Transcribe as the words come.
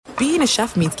being a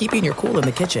chef means keeping your cool in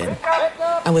the kitchen.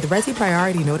 And with Resi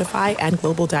Priority Notify and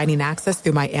Global Dining Access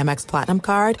through my Amex Platinum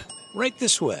card, right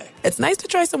this way. It's nice to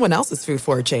try someone else's food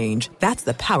for a change. That's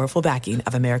the powerful backing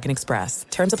of American Express.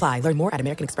 Terms apply. Learn more at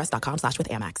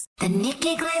americanexpress.com/withAmex. The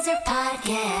Nikki Glaser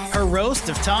Podcast. Her roast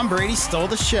of Tom Brady stole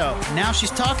the show. Now she's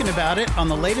talking about it on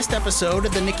the latest episode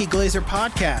of the Nikki Glaser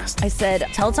Podcast. I said,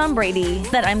 tell Tom Brady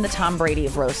that I'm the Tom Brady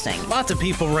of roasting. Lots of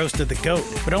people roasted the GOAT,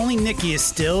 but only Nikki is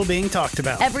still being talked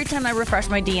about. Every time I refresh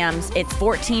my DMs, it's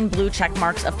 14 blue check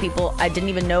marks of people I didn't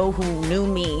even know who knew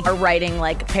me are writing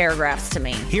like paragraphs to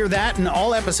me. Hear that and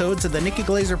all episodes of the Nikki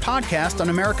Glaser Podcast on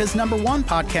America's #1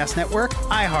 podcast network,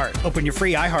 iHeart. Open your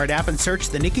free iHeart app and search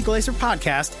the Nikki Glaser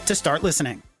Podcast to start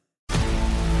listening.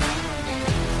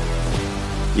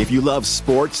 If you love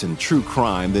sports and true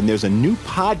crime, then there's a new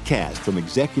podcast from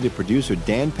executive producer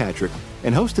Dan Patrick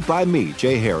and hosted by me,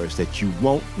 Jay Harris, that you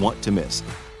won't want to miss.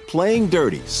 Playing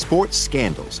Dirty: Sports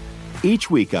Scandals.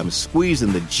 Each week, I'm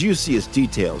squeezing the juiciest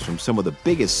details from some of the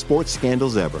biggest sports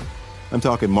scandals ever. I'm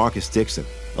talking Marcus Dixon,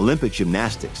 Olympic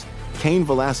gymnastics, Cain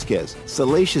Velasquez,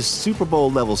 salacious Super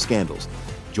Bowl-level scandals.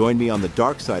 Join me on the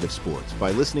dark side of sports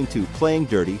by listening to Playing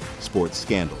Dirty: Sports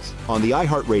Scandals on the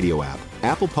iHeartRadio app,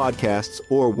 Apple Podcasts,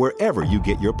 or wherever you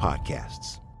get your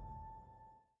podcasts.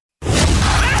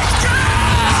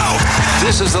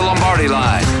 This is the Lombardi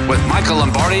Line with Michael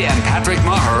Lombardi and Patrick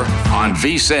Maher on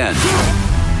VSiN.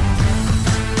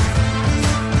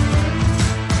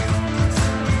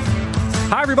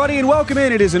 Hi, everybody, and welcome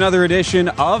in. It is another edition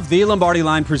of the Lombardi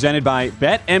Line presented by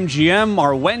BetMGM.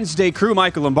 Our Wednesday crew,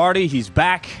 Michael Lombardi, he's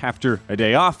back after a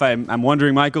day off. I'm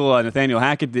wondering, Michael, Nathaniel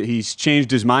Hackett, that he's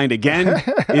changed his mind again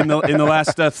in the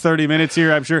last 30 minutes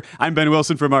here, I'm sure. I'm Ben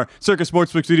Wilson from our Circus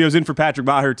Sportsbook Studios, in for Patrick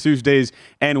Maher Tuesdays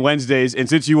and Wednesdays. And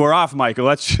since you were off, Michael,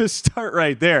 let's just start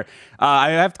right there.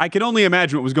 I can only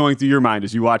imagine what was going through your mind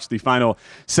as you watched the final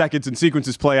seconds and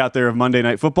sequences play out there of Monday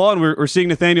Night Football. And we're seeing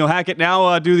Nathaniel Hackett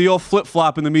now do the old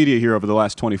flip-flop in the media here over the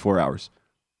last 24 hours.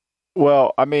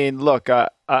 Well, I mean, look,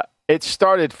 it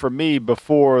started for me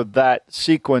before that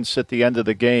sequence at the end of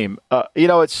the game.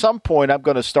 At some point, I'm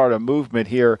going to start a movement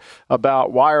here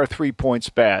about why are 3 points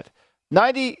bad.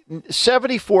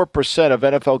 74% of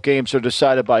NFL games are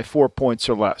decided by 4 points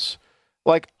or less.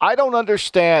 Like, I don't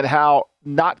understand how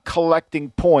not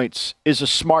collecting points is a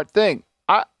smart thing.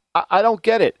 I don't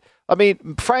get it. I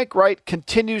mean, Frank Wright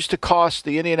continues to cost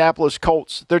the Indianapolis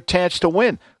Colts their chance to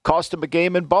win. Cost them a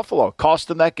game in Buffalo. Cost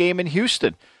them that game in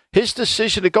Houston. His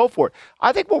decision to go for it.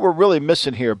 I think what we're really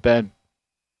missing here, Ben,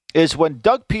 is when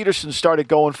Doug Peterson started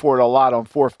going for it a lot on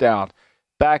fourth down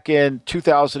back in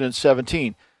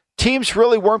 2017, teams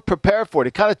really weren't prepared for it.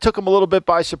 It kind of took them a little bit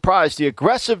by surprise. The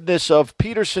aggressiveness of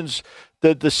Peterson's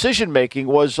the decision-making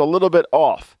was a little bit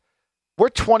off. We're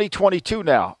 2022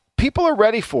 now. People are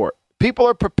ready for it. People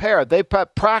are prepared. They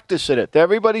practice it.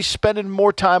 Everybody's spending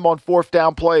more time on fourth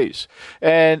down plays.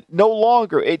 And no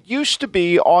longer, it used to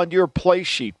be on your play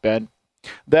sheet, Ben,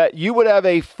 that you would have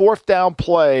a fourth down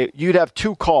play, you'd have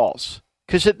two calls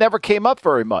because it never came up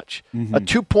very much. Mm-hmm. A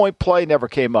 2-point play never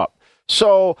came up.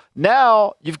 So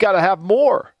now you've got to have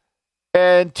more.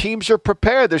 And teams are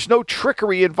prepared. There's no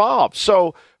trickery involved.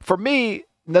 So for me,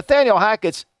 Nathaniel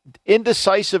Hackett's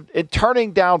indecisive in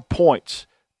turning down points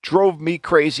drove me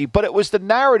crazy. But it was the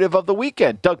narrative of the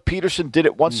weekend. Doug Peterson did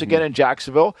it once again in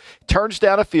Jacksonville. Turns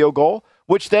down a field goal,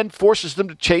 which then forces them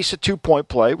to chase a 2-point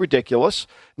play. Ridiculous.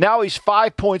 Now he's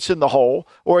 5 points in the hole,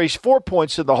 or he's 4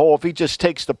 points in the hole if he just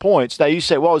takes the points. Now you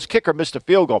say, well, his kicker missed a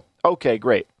field goal. Okay,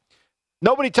 great.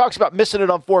 Nobody talks about missing it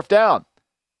on fourth down,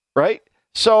 right?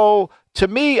 So to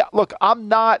me, look, I'm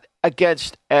not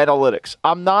against analytics.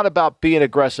 I'm not about being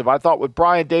aggressive. I thought what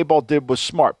Brian Daboll did was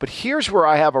smart. But here's where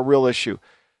I have a real issue.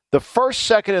 The first,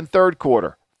 second, and third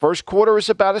quarter. First quarter is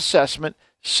about assessment.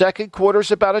 Second quarter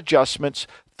is about adjustments.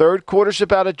 Third quarter is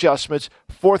about adjustments.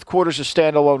 Fourth quarter is a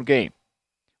standalone game.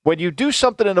 When you do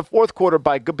something in the fourth quarter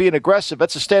by being aggressive,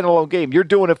 that's a standalone game. You're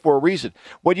doing it for a reason.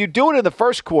 When you do it in the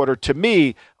first quarter, to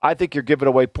me, I think you're giving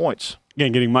away points.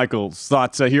 Again, getting Michael's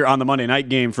thoughts here on the Monday night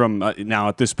game from now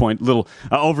at this point, a little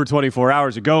over 24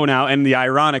 hours ago now. And the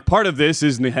ironic part of this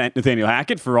is Nathaniel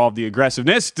Hackett, for all of the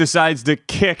aggressiveness, decides to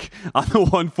kick on the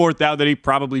 1 4th down that he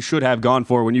probably should have gone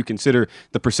for when you consider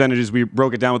the percentages. We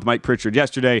broke it down with Mike Pritchard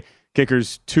yesterday.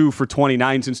 Kickers 2 for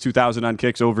 29 since 2000 on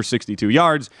kicks, over 62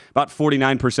 yards, about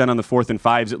 49% on the 4th and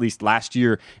 5s, at least last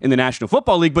year in the National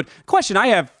Football League. But question I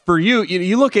have for you,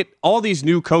 you look at all these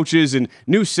new coaches and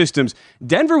new systems.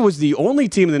 Denver was the only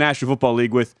team in the National Football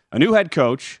League with a new head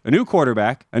coach, a new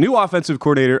quarterback, a new offensive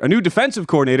coordinator, a new defensive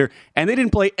coordinator, and they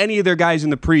didn't play any of their guys in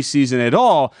the preseason at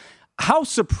all. how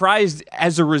surprised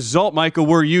as a result, Michael,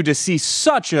 were you to see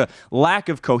such a lack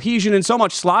of cohesion and so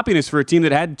much sloppiness for a team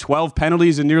that had 12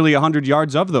 penalties and nearly 100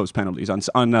 yards of those penalties on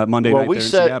Monday night there in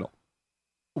Seattle?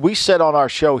 We said on our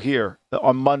show here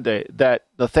on Monday that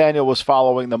Nathaniel was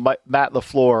following the Matt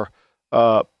LaFleur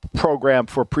program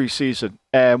for preseason.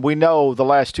 And we know the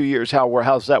last 2 years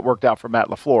how's that worked out for Matt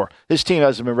LaFleur. His team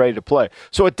hasn't been ready to play.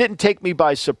 So it didn't take me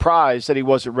by surprise that he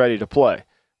wasn't ready to play,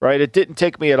 right? It didn't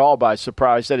take me at all by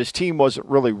surprise that his team wasn't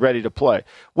really ready to play.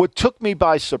 What took me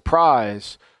by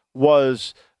surprise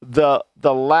was the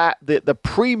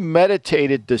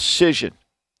premeditated decision,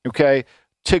 okay,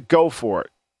 to go for it.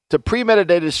 The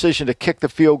premeditated decision to kick the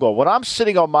field goal. When I'm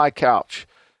sitting on my couch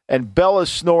and Bella's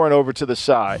snoring over to the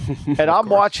side, and I'm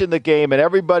watching the game and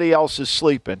everybody else is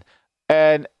sleeping,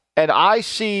 and I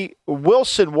see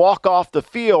Wilson walk off the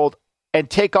field and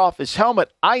take off his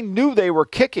helmet, I knew they were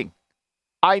kicking.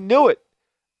 I knew it.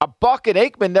 Buck and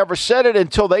Aikman never said it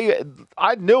until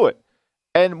I knew it.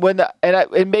 And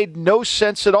it made no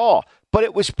sense at all. But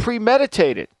it was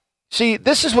premeditated. See,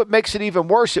 this is what makes it even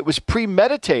worse. It was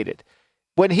premeditated.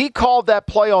 When he called that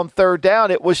play on third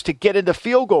down, it was to get into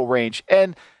field goal range.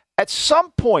 And at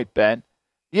some point, Ben,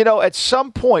 you don't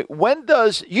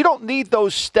need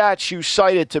those stats you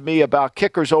cited to me about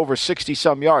kickers over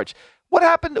 60-some yards.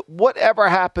 Whatever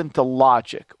happened to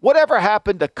logic? Whatever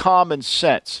happened to common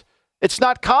sense? It's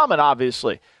not common,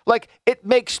 obviously. Like, it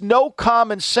makes no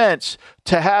common sense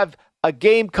to have a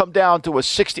game come down to a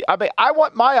 60. I mean, I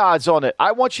want my odds on it.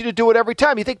 I want you to do it every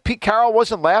time. You think Pete Carroll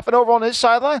wasn't laughing over on his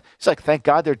sideline? He's like, thank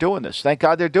God they're doing this. Thank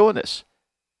God they're doing this.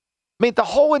 I mean, the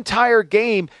whole entire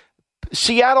game,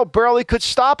 Seattle barely could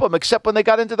stop them except when they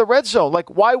got into the red zone. Like,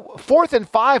 why 4th and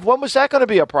 5? When was that going to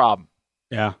be a problem?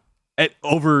 Yeah.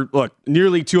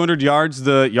 Nearly 200 yards,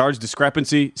 the yards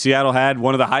discrepancy. Seattle had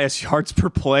one of the highest yards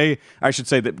per play. I should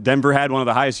say that Denver had one of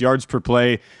the highest yards per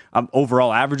play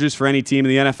overall averages for any team in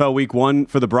the NFL week 1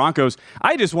 for the Broncos.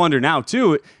 I just wonder now,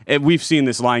 too, we've seen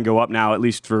this line go up now, at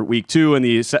least for week 2, and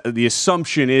the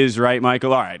assumption is, right,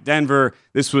 Michael, all right, Denver,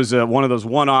 this was one of those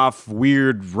one-off,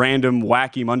 weird, random,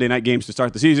 wacky Monday night games to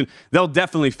start the season. They'll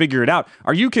definitely figure it out.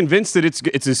 Are you convinced that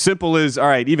it's as simple as, all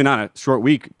right, even on a short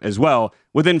week as well,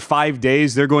 within 5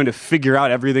 days, they're going to figure out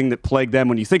everything that plagued them?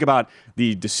 When you think about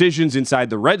the decisions inside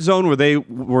the red zone, where they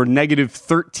were negative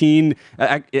 13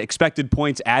 expected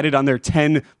points added on their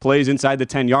 10 plays inside the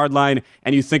 10-yard line,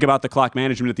 and you think about the clock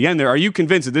management at the end there, are you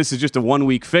convinced that this is just a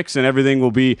one-week fix and everything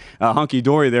will be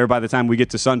hunky-dory there by the time we get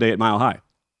to Sunday at Mile High?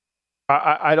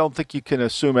 I don't think you can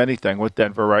assume anything with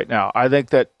Denver right now. I think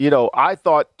that, I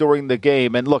thought during the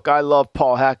game, and look, I love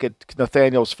Paul Hackett,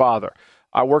 Nathaniel's father.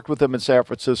 I worked with him in San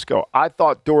Francisco. I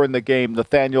thought during the game,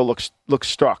 Nathaniel looked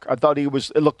struck. I thought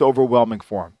it looked overwhelming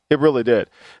for him. It really did.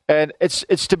 And it's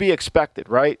to be expected,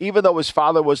 right? Even though his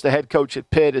father was the head coach at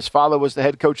Pitt, his father was the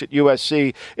head coach at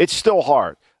USC, it's still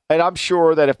hard. And I'm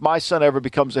sure that if my son ever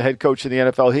becomes a head coach in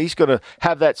the NFL, he's going to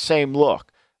have that same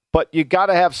look. But you got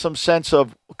to have some sense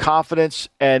of confidence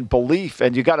and belief,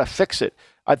 and you got to fix it.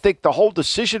 I think the whole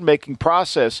decision-making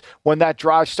process when that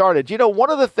drive started, one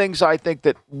of the things I think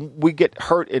that we get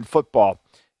hurt in football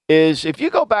is if you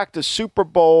go back to Super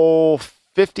Bowl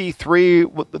 53,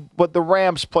 what the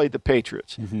Rams played the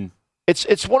Patriots. Mm-hmm.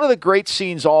 It's one of the great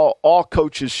scenes all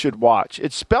coaches should watch.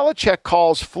 It's Belichick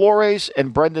calls Flores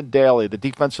and Brendan Daly, the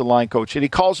defensive line coach, and he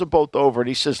calls them both over, and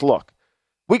he says, look,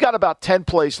 we got about 10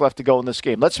 plays left to go in this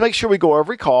game. Let's make sure we go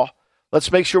every call. Let's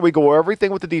make sure we go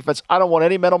everything with the defense. I don't want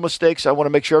any mental mistakes. I want to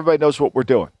make sure everybody knows what we're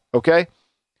doing, okay?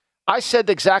 I said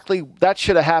exactly that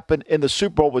should have happened in the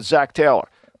Super Bowl with Zach Taylor.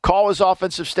 Call his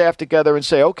offensive staff together and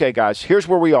say, okay, guys, here's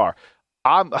where we are.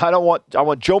 I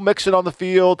want Joe Mixon on the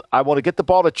field. I want to get the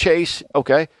ball to Chase,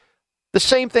 okay? The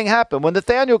same thing happened. When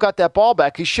Nathaniel got that ball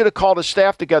back, he should have called his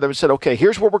staff together and said, okay,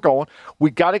 here's where we're going.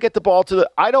 We got to get the ball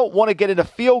I don't want to get into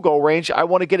field goal range. I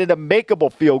want to get into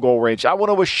makeable field goal range. I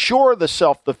want to assure the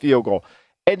field goal.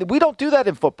 And we don't do that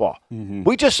in football. Mm-hmm.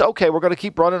 We just, we're going to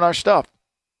keep running our stuff.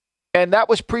 And that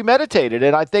was premeditated.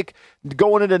 And I think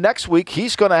going into next week,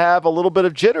 he's going to have a little bit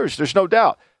of jitters. There's no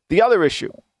doubt. The other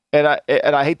issue, and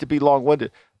I hate to be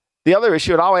long-winded, the other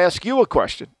issue, and I'll ask you a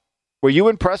question. Were you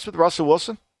impressed with Russell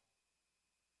Wilson?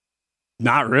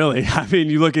 Not really. I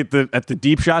mean, you look at the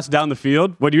deep shots down the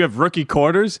field. When you have rookie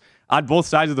quarters on both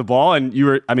sides of the ball, and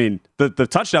the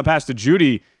touchdown pass to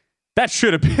Judy, that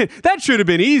should have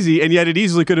been easy, and yet it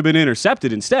easily could have been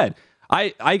intercepted instead.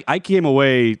 I came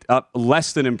away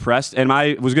less than impressed, and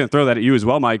I was going to throw that at you as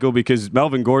well, Michael, because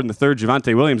Melvin Gordon III,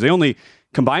 Javonte Williams, they only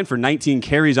combined for 19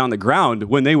 carries on the ground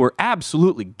when they were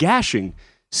absolutely gashing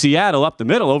Seattle up the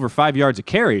middle, over 5 yards a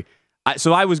carry.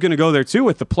 So I was going to go there too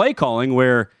with the play calling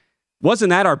where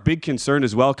wasn't that our big concern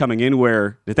as well coming in,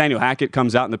 where Nathaniel Hackett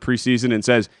comes out in the preseason and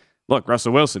says, look,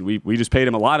 Russell Wilson, we just paid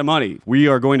him a lot of money. We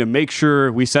are going to make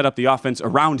sure we set up the offense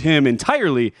around him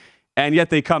entirely. And yet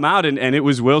they come out and it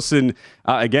was Wilson,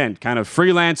 again, kind of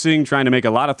freelancing, trying to make a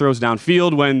lot of throws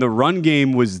downfield when the run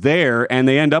game was there, and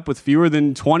they end up with fewer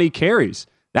than 20 carries.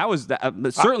 That was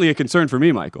certainly a concern for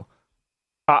me, Michael.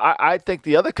 I think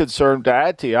the other concern to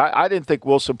add to you, I didn't think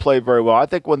Wilson played very well. I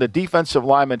think when the defensive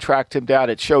lineman tracked him down,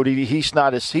 it showed he's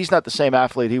not the same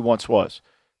athlete he once was.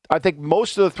 I think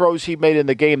most of the throws he made in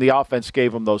the game, the offense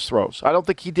gave him those throws. I don't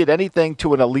think he did anything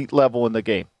to an elite level in the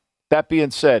game. That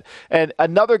being said, and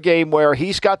another game where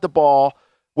he's got the ball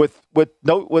with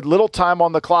little time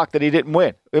on the clock that he didn't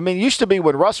win. I mean, it used to be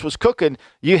when Russ was cooking,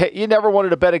 you never wanted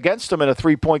to bet against him in a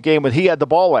 3-point game when he had the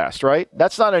ball last, right?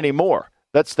 That's not anymore.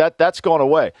 That's gone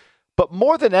away. But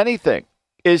more than anything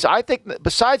is, I think,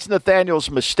 besides Nathaniel's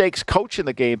mistakes coaching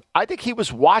the game, I think he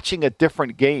was watching a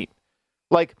different game.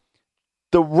 Like,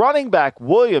 the running back,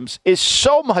 Williams, is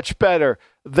so much better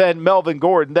than Melvin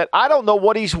Gordon that I don't know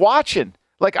what he's watching.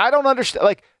 Like, I don't understand.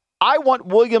 Like, I want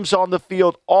Williams on the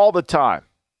field all the time.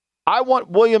 I don't want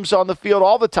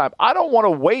to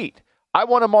wait. I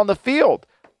want him on the field.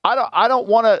 I don't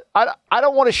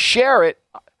want to share it.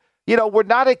 You know, we're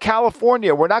not in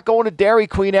California. We're not going to Dairy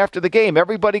Queen after the game.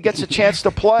 Everybody gets a chance to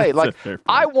play. Like,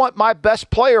 I want my best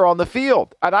player on the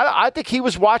field. And I think he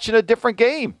was watching a different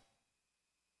game.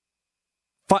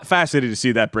 Fascinating to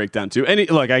see that breakdown too. And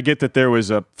look, I get that there was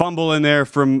a fumble in there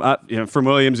from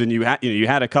Williams, and you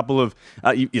had a couple of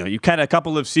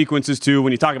sequences too.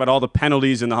 When you talk about all the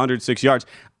penalties and the 106 yards,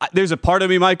 there's a part of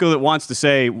me, Michael, that wants to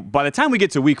say, by the time we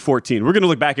get to Week 14, we're going to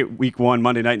look back at Week 1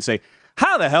 Monday night and say,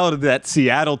 how the hell did that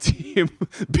Seattle team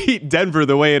beat Denver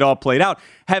the way it all played out?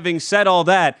 Having said all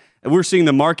that, we're seeing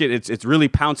the market, it's really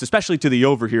pounced, especially to the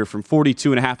over here, from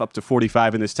 42.5 up to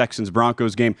 45 in this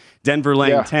Texans-Broncos game. Denver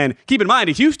laying 10. Keep in mind,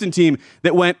 a Houston team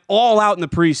that went all out in the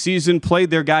preseason, played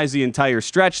their guys the entire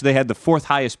stretch. They had the fourth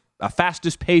highest,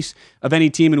 fastest pace of any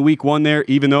team in Week 1 there,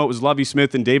 even though it was Lovie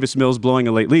Smith and Davis Mills blowing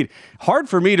a late lead. Hard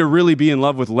for me to really be in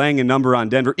love with laying a number on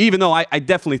Denver, even though I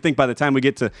definitely think by the time we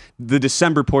get to the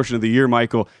December portion of the year,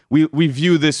 Michael, we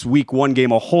view this Week 1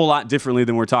 game a whole lot differently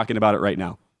than we're talking about it right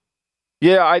now.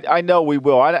 Yeah, I know we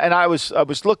will. I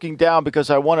was looking down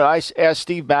because I asked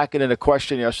Steve Mackinnon a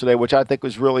question yesterday, which I think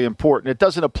was really important. It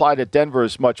doesn't apply to Denver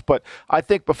as much, but I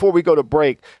think before we go to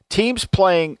break, teams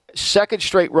playing second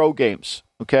straight road games,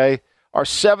 okay, are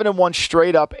 7-1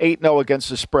 straight up, 8-0 against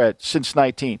the spread since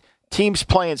 19. Teams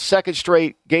playing second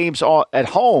straight games at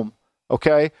home,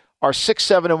 okay, are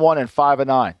 6-7-1 and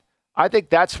 5-9. I think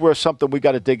that's where something we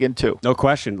got to dig into. No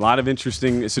question. A lot of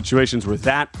interesting situations where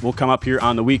that will come up here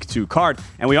on the Week 2 card.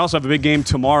 And we also have a big game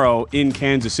tomorrow in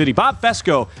Kansas City. Bob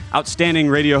Fesco, outstanding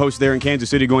radio host there in Kansas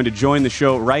City, going to join the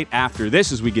show right after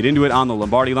this as we get into it on the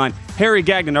Lombardi line. Harry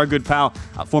Gagnon, our good pal,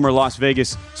 former Las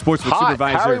Vegas sportsbook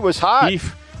supervisor. Harry was hot. He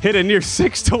hit a near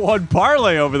 6-1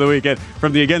 parlay over the weekend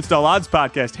from the Against All Odds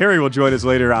podcast. Harry will join us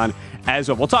later on as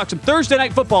well. We'll talk some Thursday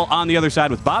Night Football on the other side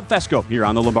with Bob Fesco here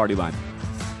on the Lombardi line.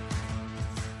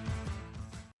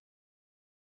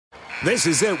 This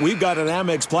is it. We've got an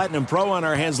Amex Platinum Pro on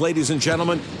our hands, ladies and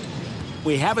gentlemen.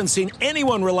 We haven't seen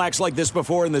anyone relax like this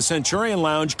before in the Centurion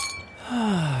Lounge.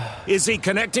 Is he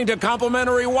connecting to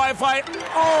complimentary Wi-Fi?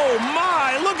 Oh,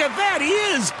 my. Look at that. He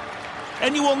is.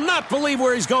 And you will not believe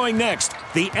where he's going next.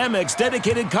 The Amex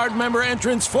dedicated card member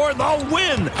entrance for the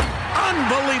win.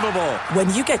 Unbelievable.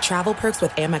 When you get travel perks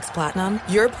with Amex Platinum,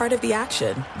 you're part of the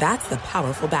action. That's the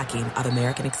powerful backing of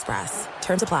American Express.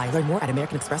 Terms apply. Learn more at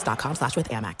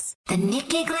americanexpress.com/withAmex. The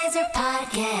Nikki Glaser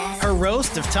Podcast. Her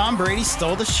roast of Tom Brady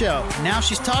stole the show. Now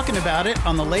she's talking about it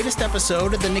on the latest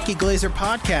episode of the Nikki Glaser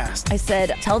Podcast. I said,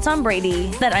 tell Tom Brady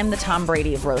that I'm the Tom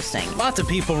Brady of roasting. Lots of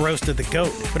people roasted the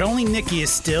GOAT, but only Nikki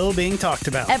is still being talked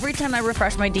about. Every time I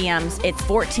refresh my DMs, it's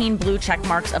 14 blue check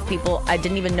marks of people I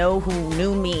didn't even know who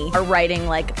knew me are writing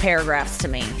like paragraphs to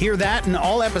me. Hear that in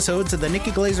all episodes of the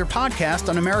Nikki Glaser Podcast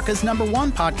on America's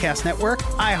 #1 podcast network,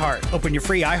 iHeart. Open your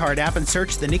free iHeart app and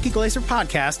search the Nikki Glaser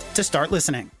Podcast to start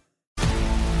listening.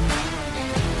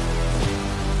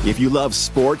 If you love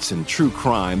sports and true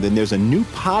crime, then there's a new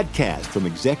podcast from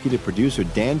executive producer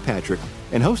Dan Patrick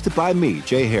and hosted by me,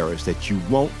 Jay Harris, that you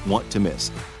won't want to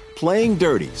miss. Playing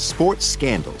Dirty: Sports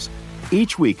Scandals.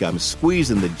 Each week, I'm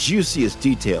squeezing the juiciest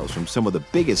details from some of the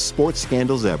biggest sports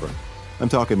scandals ever. I'm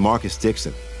talking Marcus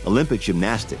Dixon, Olympic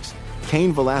gymnastics,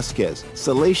 Cain Velasquez,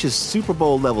 salacious Super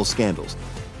Bowl-level scandals.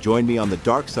 Join me on the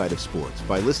dark side of sports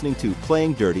by listening to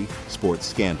Playing Dirty: Sports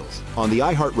Scandals on the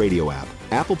iHeartRadio app,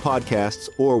 Apple Podcasts,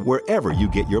 or wherever you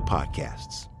get your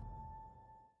podcasts.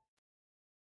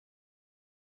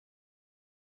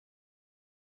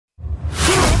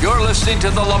 You're listening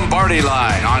to the Lombardi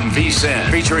Line on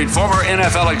VSiN, featuring former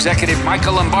NFL executive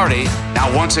Michael Lombardi.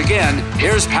 Now, once again,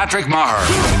 here's Patrick Maher.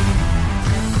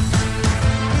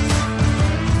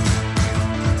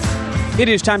 It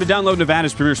is time to download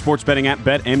Nevada's premier sports betting app,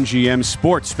 BetMGM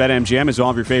Sports. BetMGM has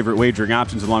all of your favorite wagering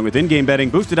options, along with in-game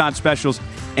betting, boosted odds specials,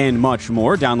 and much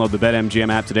more. Download the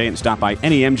BetMGM app today and stop by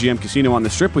any MGM casino on the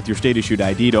Strip with your state-issued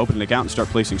ID to open an account and start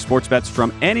placing sports bets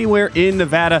from anywhere in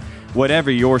Nevada.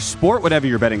 Whatever your sport, whatever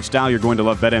your betting style, you're going to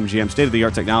love BetMGM's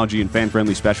state-of-the-art technology and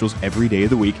fan-friendly specials every day of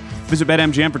the week. Visit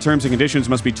BetMGM for terms and conditions.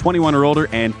 Must be 21 or older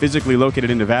and physically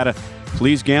located in Nevada.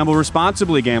 Please gamble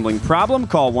responsibly. Gambling problem?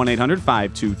 Call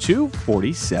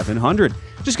 1-800-522-4700.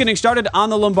 Just getting started on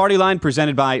the Lombardi Line,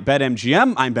 presented by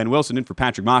BetMGM. I'm Ben Wilson, in for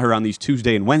Patrick Maher on these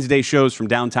Tuesday and Wednesday shows from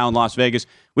downtown Las Vegas.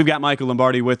 We've got Michael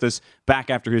Lombardi with us back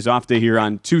after his off day here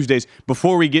on Tuesdays.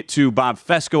 Before we get to Bob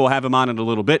Fesco, we'll have him on in a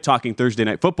little bit, talking Thursday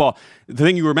Night Football. The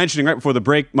thing you were mentioning right before the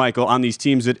break, Michael, on these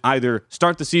teams that either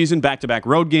start the season back-to-back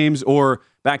road games or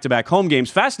back-to-back home games.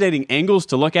 Fascinating angles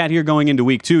to look at here going into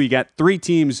week 2. You got 3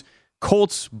 teams,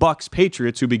 Colts, Bucks,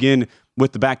 Patriots, who begin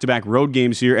with the back-to-back road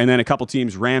games here, and then a couple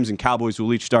teams, Rams and Cowboys,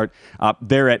 will each start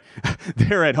there at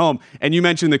home. And you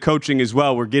mentioned the coaching as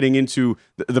well. We're getting into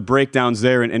the breakdowns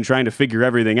there and trying to figure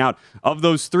everything out. Of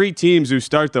those 3 teams who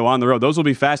start, though, on the road, those will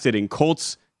be fascinating.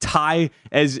 Colts tie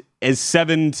as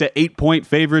 7 to 8 point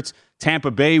favorites.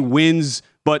 Tampa Bay wins,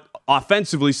 but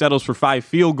offensively settles for 5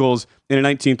 field goals in a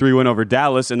 19-3 win over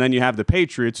Dallas. And then you have the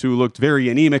Patriots, who looked very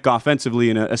anemic offensively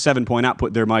in a 7-point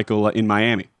output there, Michael, in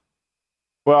Miami.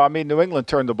 Well, I mean, New England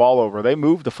turned the ball over. They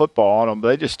moved the football on them.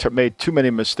 They just made too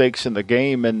many mistakes in the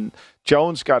game, and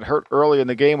Jones got hurt early in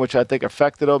the game, which I think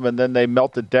affected them, and then they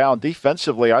melted down.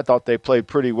 Defensively, I thought they played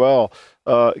pretty well.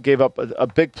 Gave up a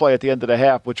big play at the end of the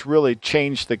half, which really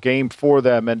changed the game for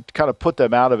them and kind of put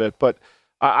them out of it. But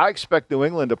I expect New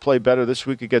England to play better this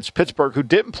week against Pittsburgh, who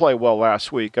didn't play well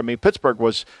last week. I mean, Pittsburgh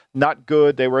was not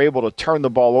good. They were able to turn the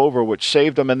ball over, which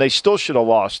saved them, and they still should have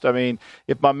lost. I mean,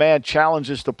 if my man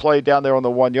challenges to play down there on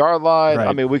the 1-yard line, right.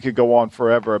 I mean, we could go on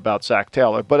forever about Zach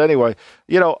Taylor. But anyway,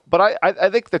 but I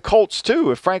think the Colts,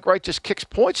 too, if Frank Reich just kicks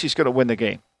points, he's going to win the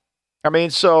game. I mean,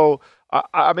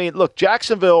 look,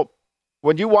 Jacksonville,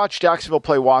 when you watch Jacksonville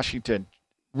play Washington,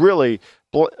 really –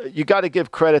 you got to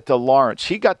give credit to Lawrence.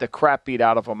 He got the crap beat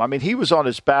out of him. I mean, he was on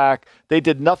his back. They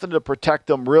did nothing to protect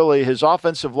him, really. His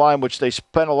offensive line, which they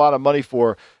spent a lot of money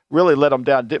for, really let him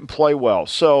down, didn't play well.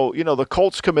 So, the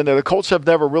Colts come in there. The Colts have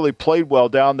never really played well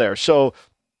down there. So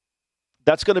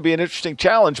that's going to be an interesting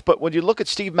challenge. But when you look at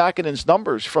Steve Makinen's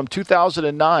numbers from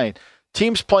 2009,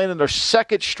 teams playing in their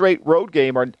second straight road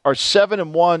game are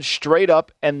 7-1 straight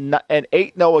up and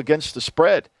 8-0 against the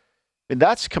spread. I mean,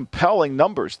 that's compelling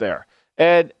numbers there.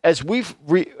 And as we've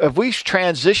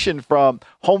transitioned from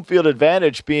home field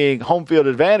advantage being home field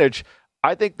advantage,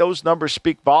 I think those numbers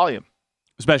speak volume.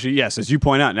 Especially, yes, as you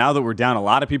point out, now that we're down, a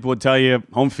lot of people would tell you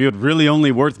home field really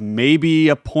only worth maybe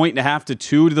 1.5 to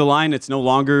 2 to the line. It's no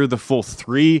longer the full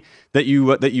 3 that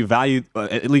you value.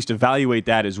 At least evaluate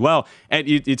that as well. And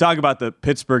you talk about the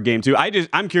Pittsburgh game too.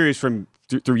 I'm curious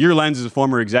through your lens as a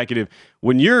former executive,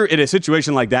 when you're in a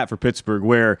situation like that for Pittsburgh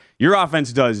where your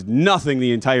offense does nothing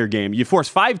the entire game, you force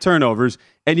 5 turnovers,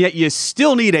 and yet you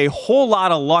still need a whole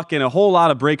lot of luck and a whole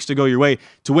lot of breaks to go your way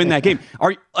to win that game.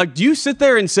 Do you sit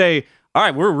there and say, all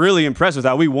right, we're really impressed with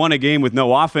how we won a game with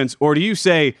no offense, or do you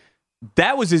say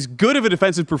that was as good of a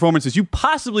defensive performance as you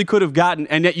possibly could have gotten,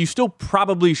 and yet you still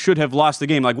probably should have lost the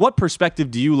game? Like, what perspective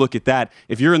do you look at that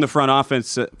if you're in the front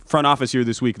office here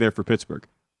this week there for Pittsburgh?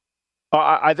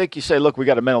 I think you say, look, we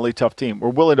got a mentally tough team.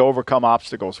 We're willing to overcome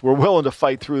obstacles. We're willing to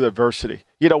fight through the adversity.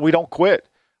 We don't quit.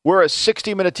 We're a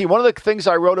 60-minute team. One of the things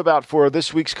I wrote about for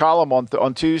this week's column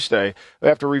on Tuesday,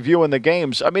 after reviewing the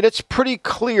games, I mean, it's pretty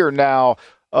clear now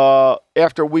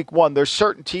after week 1, there's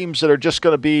certain teams that are just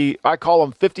going to be, I call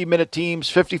them 50-minute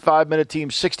teams, 55-minute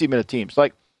teams, 60-minute teams.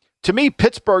 Like, to me,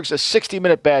 Pittsburgh's a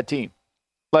 60-minute bad team.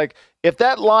 Like, if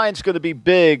that line's going to be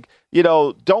big,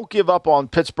 don't give up on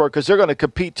Pittsburgh because they're going to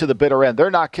compete to the bitter end. They're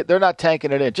not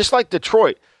tanking it in. Just like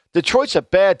Detroit. Detroit's a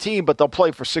bad team, but they'll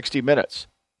play for 60 minutes.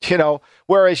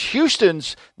 Whereas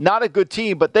Houston's not a good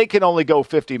team, but they can only go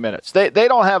 50 minutes. They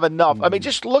don't have enough. I mean,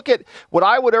 just look at what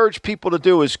I would urge people to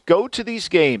do is go to these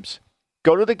games,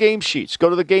 go to the game sheets, go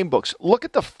to the game books, look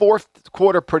at the fourth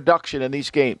quarter production in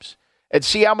these games and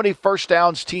see how many first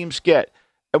downs teams get.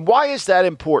 And why is that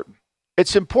important?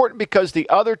 It's important because the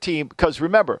other team, because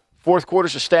remember, fourth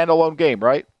quarter's a standalone game,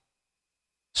 right?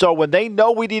 So when they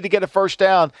know we need to get a first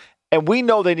down and we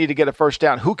know they need to get a first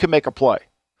down, who can make a play,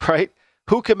 right?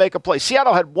 Who can make a play?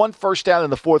 Seattle had 1 first down in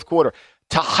the fourth quarter.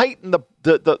 to heighten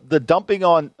the dumping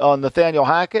on Nathaniel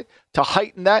Hackett, to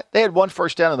heighten that, they had one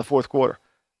first down in the fourth quarter.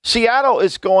 Seattle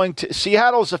is a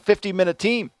 50-minute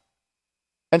team.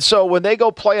 And so when they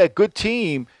go play a good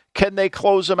team, can they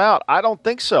close them out? I don't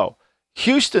think so.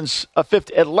 Houston's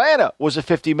Atlanta was a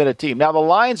 50-minute team. Now the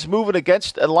line's moving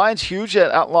against, and line's huge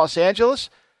out in Los Angeles,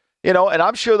 and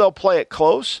I'm sure they'll play it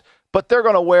close, but they're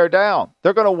going to wear down.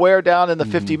 They're going to wear down in the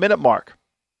 50-minute mark.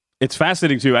 It's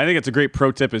fascinating, too. I think it's a great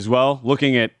pro tip as well,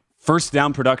 looking at first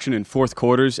down production in fourth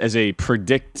quarters as a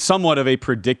somewhat of a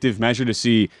predictive measure to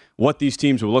see what these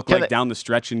teams will look like down the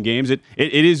stretch in games. It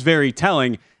is very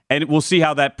telling, and we'll see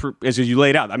how that, as you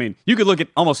laid out. I mean, you could look at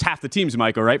almost half the teams,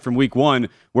 Michael, right, from week one,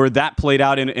 where that played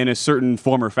out in a certain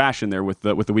form or fashion there with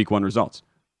the week one results.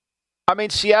 I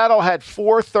mean, Seattle had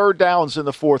 4 third downs in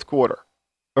the fourth quarter,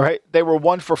 right? They were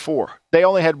 1 for 4. They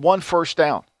only had 1 first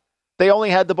down. They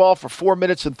only had the ball for 4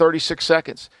 minutes and 36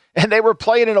 seconds, and they were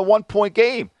playing in a 1-point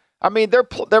game. I mean,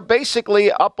 they're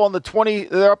basically up on the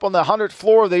 100th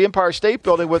floor of the Empire State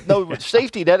Building with no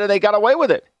safety net, and they got away with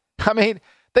it. I mean,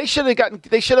 they should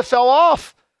have fell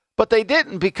off, but they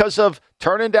didn't because of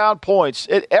turning down points.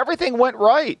 Everything went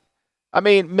right. I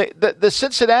mean, the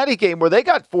Cincinnati game where they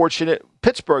got fortunate,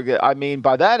 Pittsburgh, I mean,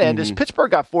 by that end, is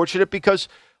Pittsburgh got fortunate because,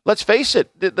 let's face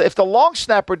it, if the long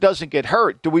snapper doesn't get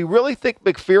hurt, do we really think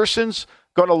McPherson's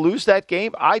going to lose that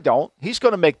game? I don't. He's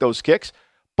going to make those kicks.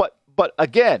 But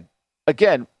again,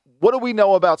 what do we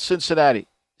know about Cincinnati?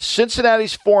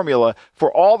 Cincinnati's formula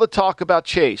for all the talk about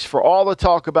Chase, for all the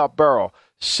talk about Burrow,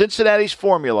 Cincinnati's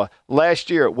formula last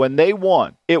year when they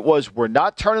won, it was we're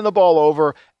not turning the ball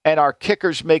over and our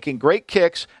kickers making great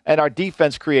kicks and our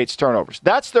defense creates turnovers.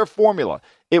 That's their formula.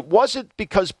 It wasn't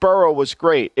because Burrow was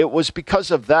great. It was because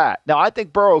of that. Now, I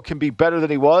think Burrow can be better than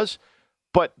he was,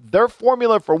 but their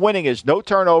formula for winning is no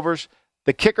turnovers,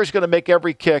 the kicker's going to make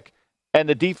every kick, and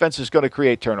the defense is going to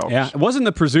create turnovers. Yeah, it wasn't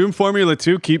the presumed formula,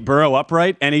 too, keep Burrow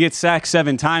upright, and he gets sacked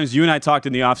 7 times. You and I talked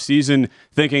in the offseason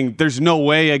thinking there's no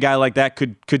way a guy like that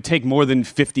could take more than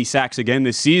 50 sacks again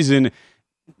this season.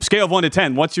 Scale of 1 to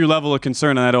 10, what's your level of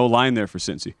concern on that O-line there for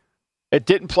Cincy? It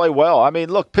didn't play well. I mean,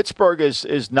 look, Pittsburgh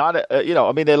is not,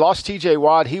 they lost T.J.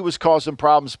 Watt. He was causing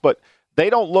problems, but they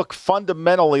don't look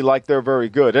fundamentally like they're very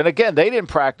good. And again, they didn't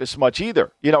practice much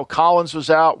either. Collins was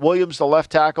out. Williams, the left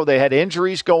tackle, they had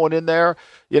injuries going in there.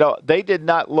 They did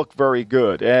not look very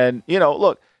good. And,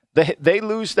 look, they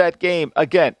lose that game.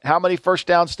 Again, how many first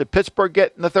downs did Pittsburgh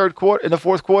get in the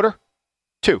fourth quarter?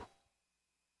 2.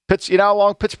 You know how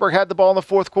long Pittsburgh had the ball in the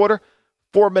fourth quarter?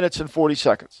 4 minutes and 40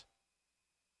 seconds.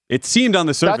 It seemed on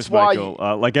the surface, Michael,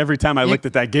 like every time I looked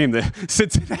at that game, that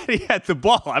Cincinnati had the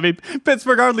ball. I mean,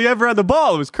 Pittsburgh hardly ever had the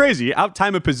ball. It was crazy. Out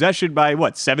time of possession by,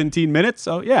 17 minutes?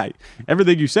 So, yeah,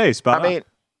 everything you say is spot on.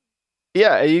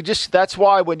 Yeah, that's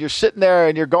why when you're sitting there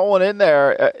and you're going in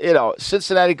there,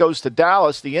 Cincinnati goes to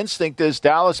Dallas, the instinct is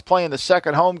Dallas playing the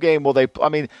second home game.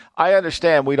 I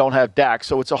understand we don't have Dak,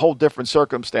 so it's a whole different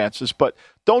circumstances, but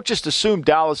don't just assume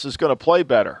Dallas is going to play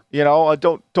better.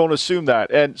 Don't assume that.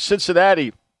 And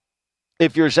Cincinnati,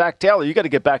 if you're Zach Taylor, you got to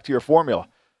get back to your formula.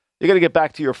 You got to get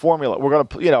back to your formula. We're going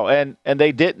to, and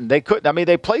they didn't. They couldn't. I mean,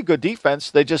 they played good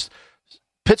defense.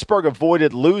 Pittsburgh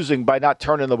avoided losing by not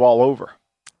turning the ball over.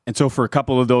 And so for a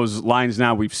couple of those lines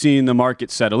now, we've seen the market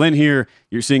settle in here.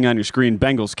 You're seeing on your screen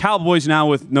Bengals Cowboys now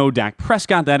with no Dak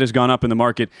Prescott. That has gone up in the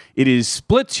market. It is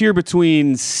splits here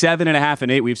between 7.5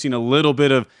 and 8. We've seen a little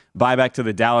bit of buyback to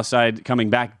the Dallas side, coming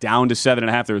back down to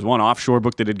 7.5. There was one offshore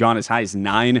book that had gone as high as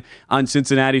 9 on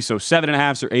Cincinnati. So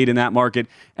 7.5s or 8 in that market.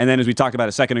 And then as we talked about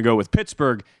a second ago with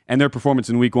Pittsburgh and their performance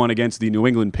in week 1 against the New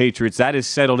England Patriots, that is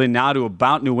settled in now to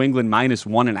about New England minus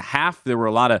 1.5. There were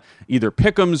a lot of either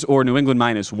pick'ems or New England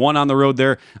minus 1 on the road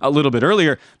there a little bit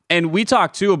earlier. And we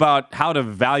talked too about how to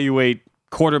evaluate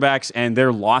quarterbacks and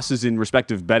their losses in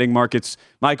respective betting markets,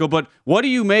 Michael. But what do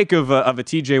you make of a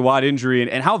T.J. Watt injury,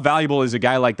 and how valuable is a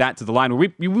guy like that to the line?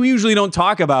 We usually don't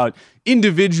talk about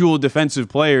individual defensive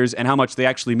players and how much they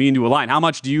actually mean to a line. How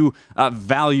much do you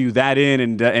value that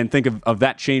in and think of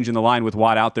that change in the line with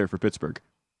Watt out there for Pittsburgh?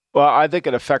 Well, I think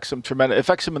it affects him tremendously. It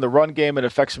affects him in the run game and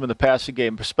affects him in the passing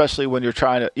game, especially when you're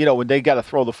trying to, when they got to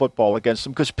throw the football against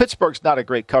them, because Pittsburgh's not a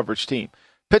great coverage team.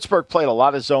 Pittsburgh played a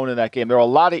lot of zone in that game. There were a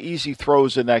lot of easy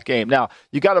throws in that game. Now,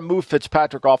 you got to move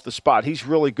Fitzpatrick off the spot. He's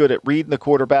really good at reading the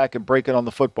quarterback and breaking on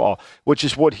the football, which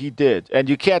is what he did. And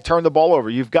you can't turn the ball over.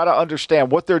 You've got to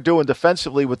understand what they're doing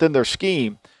defensively within their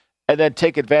scheme and then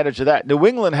take advantage of that. New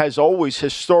England has always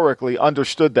historically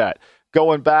understood that,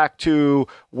 going back to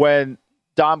when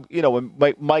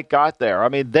when Mike got there. I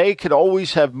mean, they could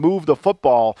always have moved the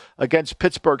football against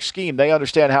Pittsburgh's scheme. They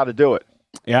understand how to do it.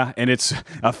 Yeah, and it's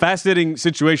a fascinating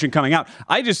situation coming out.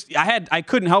 I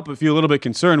couldn't help but feel a little bit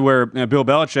concerned where Bill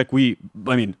Belichick,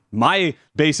 my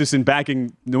basis in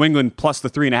backing New England plus the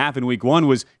 3.5 in week 1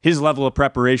 was his level of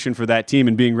preparation for that team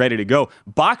and being ready to go.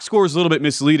 Box score is a little bit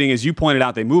misleading, as you pointed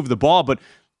out. They moved the ball, but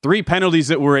 3 penalties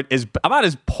that were at about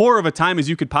as poor of a time as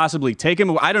you could possibly take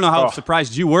him. I don't know how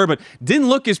surprised you were, but didn't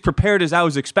look as prepared as I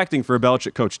was expecting for a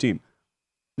Belichick coach team.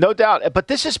 No doubt. But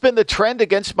this has been the trend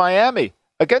against Miami.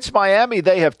 Against Miami,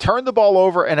 they have turned the ball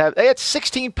over and they had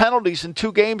 16 penalties in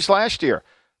 2 games last year.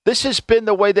 This has been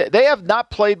the way that they have not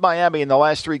played Miami in the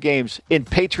last 3 games in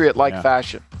Patriot-like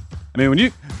fashion. I mean, when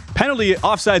you penalty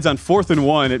offsides on 4th and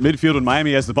 1 at midfield when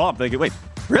Miami has the ball, I'm thinking, wait,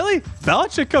 really?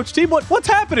 Belichick coach team? What's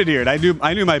happening here? And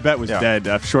I knew my bet was dead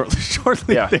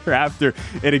shortly thereafter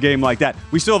in a game like that.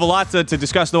 We still have a lot to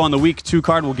discuss, though, on the Week 2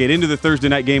 card. We'll get into the Thursday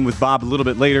night game with Bob a little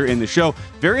bit later in the show.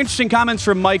 Very interesting comments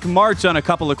from Mike Martz on a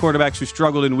couple of quarterbacks who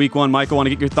struggled in Week 1. Mike, I want to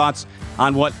get your thoughts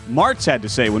on what Martz had to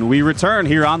say when we return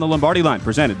here on the Lombardi Line,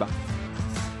 presented by...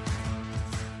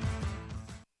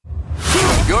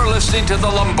 You're listening to the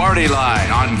Lombardi Line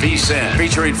on VSiN,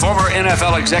 featuring former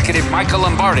NFL executive Michael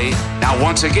Lombardi. Now,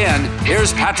 once again,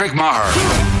 here's Patrick Maher.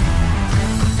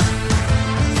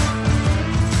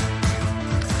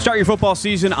 Start your football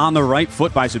season on the right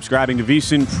foot by subscribing to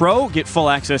VSiN Pro. Get full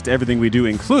access to everything we do,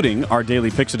 including our daily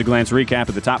picks-at-a-glance recap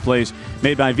of the top plays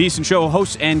made by VSiN Show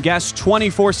hosts and guests,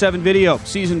 24/7 video,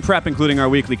 season prep, including our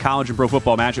weekly college and pro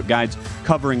football matchup guides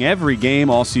covering every game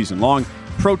all season long.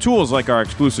 Pro tools like our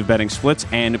exclusive betting splits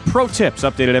and pro tips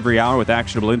updated every hour with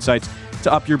actionable insights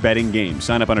to up your betting game.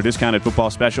 Sign up on our discounted football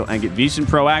special and get VSiN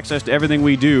Pro access to everything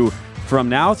we do from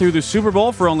now through the Super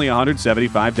Bowl for only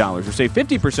 $175, or save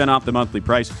 50% off the monthly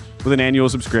price with an annual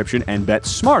subscription and bet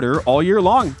smarter all year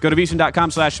long. Go to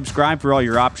VSiN.com/subscribe for all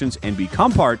your options and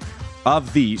become part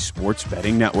of the Sports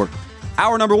Betting Network.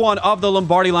 Hour number 1 of the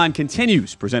Lombardi Line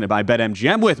continues, presented by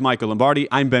BetMGM with Michael Lombardi.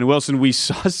 I'm Ben Wilson. We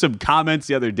saw some comments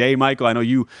the other day, Michael. I know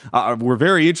you were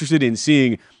very interested in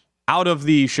seeing out of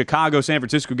the Chicago-San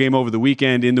Francisco game over the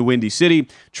weekend in the Windy City,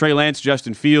 Trey Lance,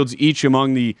 Justin Fields, each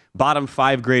among the bottom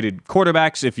 5 graded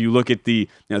quarterbacks. If you look at the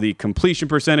completion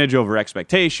percentage over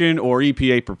expectation or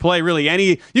EPA per play,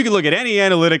 really you can look at any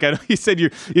analytic. I know you said you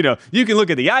can look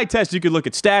at the eye test, you can look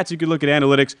at stats, you can look at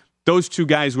analytics. Those 2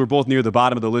 guys were both near the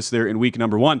bottom of the list there in week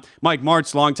number 1. Mike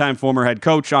Martz, longtime former head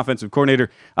coach, offensive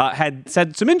coordinator, had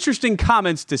said some interesting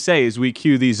comments to say as we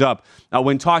cue these up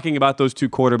when talking about those 2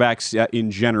 quarterbacks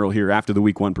in general here after the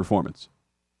week 1 performance.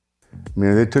 I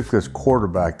mean, they took this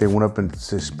quarterback, they went up and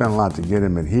they spent a lot to get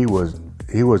him, and he was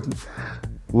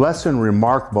less than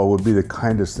remarkable would be the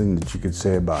kindest thing that you could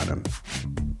say about him.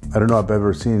 I don't know if I've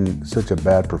ever seen such a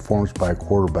bad performance by a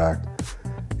quarterback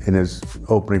in his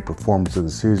opening performance of the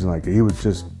season. Like, he was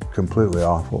just completely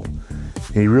awful.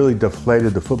 He really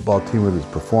deflated the football team with his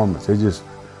performance. They just,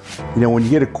 when you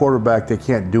get a quarterback, they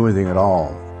can't do anything at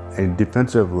all. And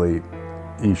defensively,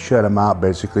 you shut them out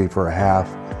basically for a half.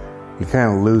 You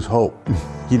kind of lose hope.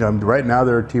 Right now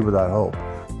they're a team without hope.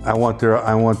 I want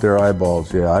their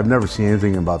eyeballs. Yeah, I've never seen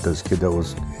anything about this kid that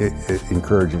was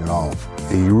encouraging at all.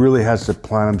 He really has to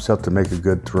plan himself to make a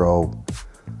good throw.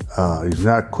 He's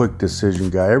not a quick decision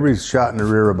guy. Everybody's shot in the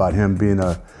rear about him being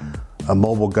a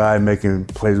mobile guy making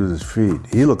plays with his feet.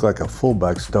 He looked like a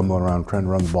fullback stumbling around trying to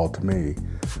run the ball to me.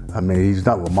 I mean, he's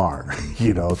not Lamar,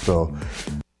 so.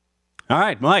 All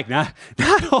right, Mike, not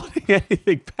holding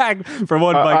anything back from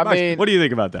what Mike. What do you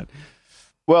think about that?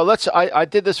 Well, I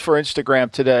did this for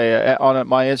Instagram today on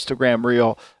my Instagram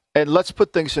reel, and let's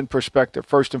put things in perspective.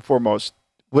 First and foremost,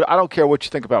 I don't care what you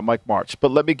think about Mike Martz,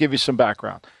 but let me give you some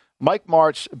background. Mike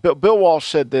Martz, Bill Walsh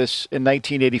said this in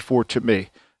 1984 to me.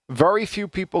 Very few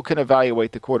people can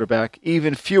evaluate the quarterback.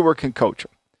 Even fewer can coach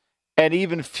him. And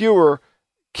even fewer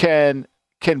can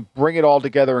bring it all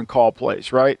together and call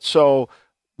plays, right? So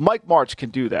Mike Martz can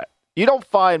do that. You don't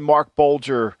find Mark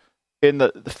Bolger in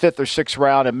the 5th or 6th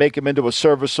round and make him into a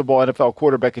serviceable NFL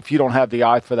quarterback if you don't have the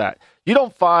eye for that. You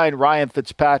don't find Ryan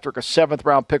Fitzpatrick, a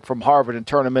 7th-round pick from Harvard, and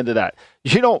turn him into that.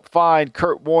 You don't find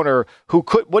Kurt Warner, who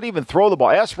wouldn't even throw the ball.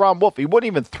 Ask Ron Wolf. He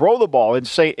wouldn't even throw the ball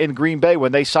in Green Bay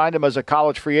when they signed him as a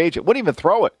college free agent. Wouldn't even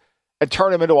throw it and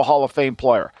turn him into a Hall of Fame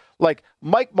player. Like,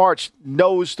 Mike Martz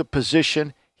knows the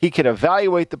position. He can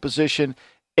evaluate the position.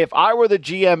 If I were the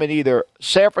GM in either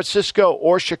San Francisco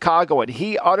or Chicago and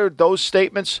he uttered those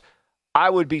statements, I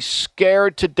would be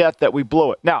scared to death that we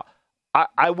blew it. Now,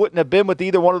 I wouldn't have been with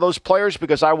either one of those players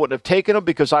because I wouldn't have taken them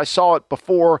because I saw it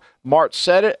before Martz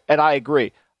said it, and I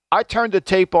agree. I turned the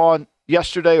tape on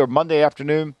yesterday or Monday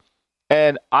afternoon,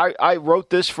 and I wrote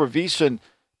this for VSiN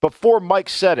before Mike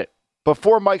said it.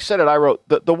 Before Mike said it, I wrote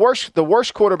the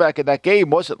worst quarterback in that game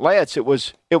wasn't Lance. It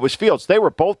was Fields. They were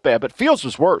both bad, but Fields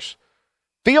was worse.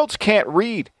 Fields can't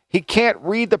read. He can't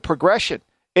read the progression.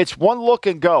 It's one look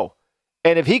and go.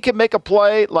 And if he can make a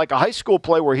play like a high school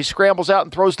play where he scrambles out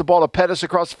and throws the ball to Pettis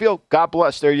across the field, God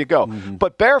bless. There you go. Mm-hmm.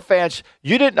 But Bear fans,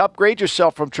 you didn't upgrade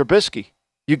yourself from Trubisky.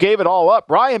 You gave it all up.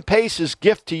 Ryan Pace's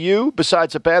gift to you,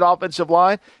 besides a bad offensive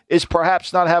line, is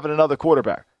perhaps not having another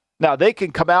quarterback. Now, they can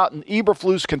come out and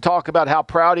Eberflus can talk about how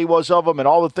proud he was of him and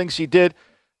all the things he did.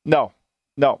 No.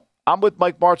 I'm with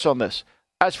Mike Martz on this.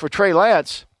 As for Trey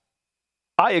Lance,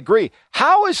 I agree.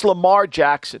 How is Lamar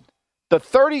Jackson the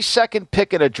 32nd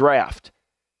pick in a draft?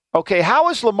 Okay, how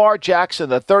is Lamar Jackson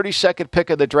the 32nd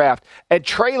pick in the draft and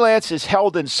Trey Lance is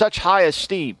held in such high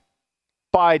esteem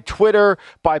by Twitter,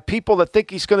 by people that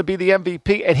think he's going to be the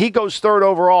MVP, and he goes third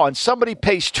overall, and somebody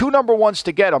pays 2 number ones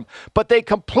to get him, but they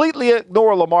completely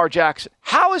ignore Lamar Jackson?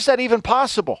 How is that even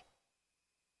possible?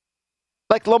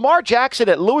 Like, Lamar Jackson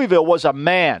at Louisville was a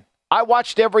man. I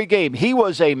watched every game. He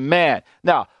was a man.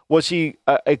 Now, was he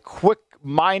a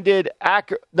quick-minded,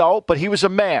 accurate? No, but he was a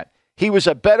man. He was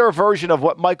a better version of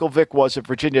what Michael Vick was at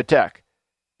Virginia Tech.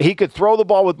 He could throw the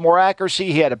ball with more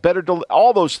accuracy. He had a better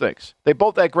all those things. They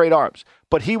both had great arms.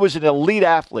 But he was an elite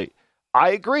athlete. I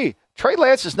agree. Trey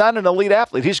Lance is not an elite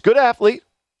athlete. He's a good athlete.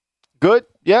 Good,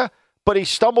 yeah. But he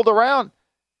stumbled around.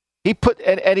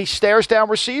 And he stares down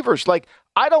receivers. Like,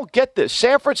 I don't get this.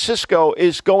 San Francisco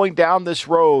is going down this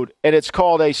road, and it's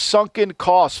called a sunken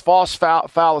cost, false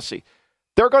fallacy.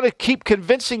 They're going to keep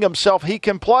convincing himself he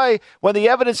can play when the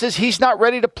evidence is he's not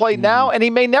ready to play now, and he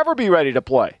may never be ready to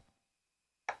play.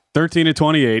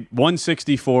 13-28,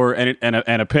 164,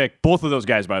 and a pick. Both of those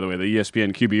guys, by the way, the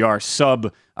ESPN QBR,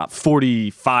 sub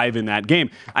 45 in that game.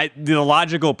 The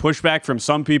logical pushback from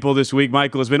some people this week,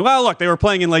 Michael, has been, well, look, they were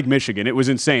playing in Lake Michigan. It was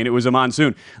insane. It was a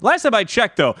monsoon. Last time I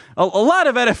checked, though, a lot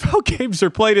of NFL games are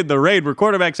played in the rain where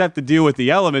quarterbacks have to deal with the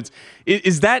elements.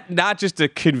 Is that not just a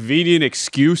convenient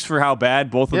excuse for how bad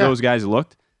both of those guys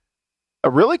looked? A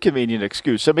really convenient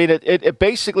excuse. I mean, it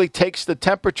basically takes the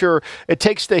temperature, it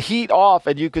takes the heat off,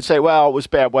 and you could say, well, it was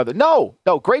bad weather. No,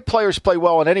 great players play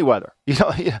well in any weather.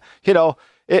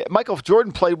 Michael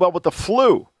Jordan played well with the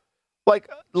flu.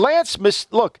 Like, Lance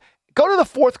missed. Look, go to the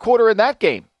fourth quarter in that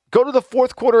game.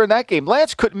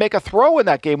 Lance couldn't make a throw in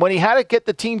that game. When he had to get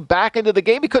the team back into the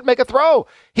game, he couldn't make a throw.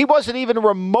 He wasn't even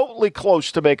remotely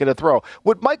close to making a throw.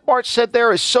 What Mike Martz said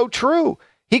there is so true.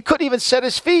 He couldn't even set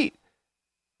his feet.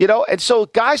 And so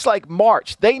guys like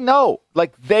March, they know,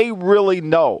 like they really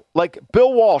know. Like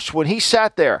Bill Walsh, when he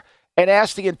sat there and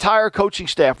asked the entire coaching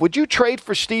staff, would you trade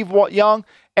for Steve Young?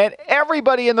 And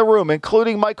everybody in the room,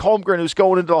 including Mike Holmgren, who's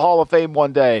going into the Hall of Fame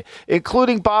one day,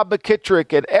 including Bob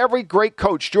McKittrick and every great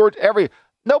coach,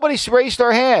 nobody's raised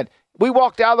their hand. We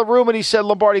walked out of the room and he said,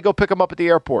 Lombardi, go pick him up at the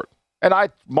airport. And I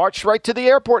marched right to the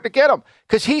airport to get him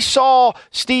because he saw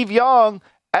Steve Young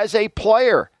as a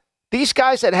player. These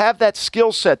guys that have that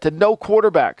skill set to know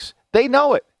quarterbacks, they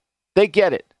know it. They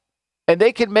get it. And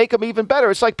they can make them even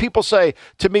better. It's like people say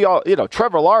to me,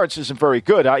 Trevor Lawrence isn't very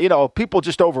good. People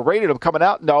just overrated him coming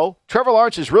out. No, Trevor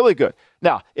Lawrence is really good.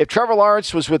 Now, if Trevor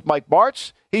Lawrence was with Mike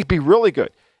Martz, he'd be really good.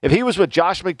 If he was with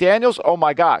Josh McDaniels, oh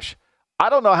my gosh. I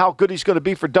don't know how good he's going to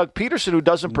be for Doug Peterson, who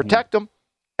doesn't protect him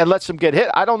and lets him get hit.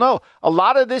 I don't know. A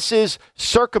lot of this is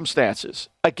circumstances.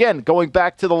 Again, going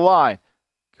back to the line.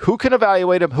 Who can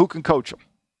evaluate him? Who can coach him?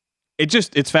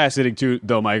 It's fascinating, too,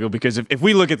 though, Michael, because if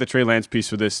we look at the Trey Lance piece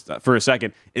for this for a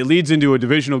second, it leads into a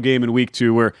divisional game in week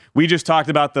 2 where we just talked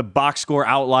about the box score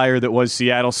outlier that was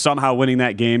Seattle somehow winning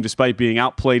that game despite being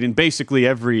outplayed in basically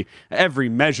every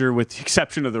measure with the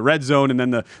exception of the red zone and then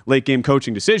the late game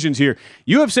coaching decisions here.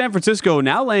 You have San Francisco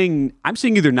now laying, I'm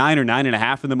seeing either 9 or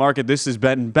 9.5 in the market. This has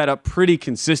been bet up pretty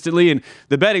consistently, and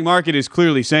the betting market is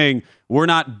clearly saying we're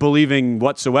not believing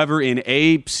whatsoever in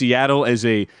A, Seattle as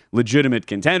a legitimate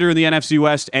contender in the NFC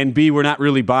West, and B, we're not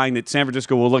really buying that San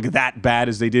Francisco will look that bad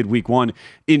as they did week 1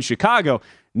 in Chicago.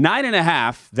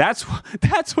 9.5,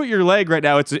 that's what you're laying right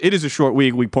now. It is a short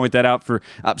week. We point that out for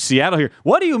Seattle here.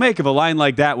 What do you make of a line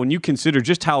like that when you consider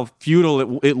just how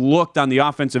futile it looked on the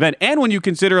offensive end, and when you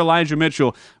consider Elijah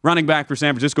Mitchell, running back for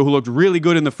San Francisco, who looked really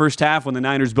good in the first half when the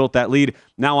Niners built that lead,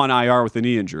 now on IR with a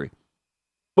knee injury?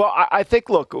 Well, I think,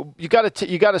 look, you got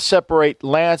to separate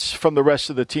Lance from the rest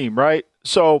of the team, right?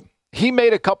 So he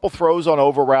made a couple throws on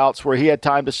over routes where he had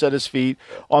time to set his feet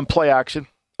on play action.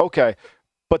 Okay,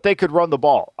 but they could run the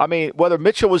ball. I mean, whether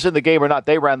Mitchell was in the game or not,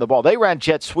 they ran the ball. They ran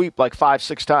jet sweep like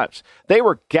 5-6 times. They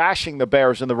were gashing the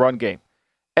Bears in the run game.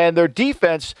 And their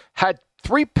defense had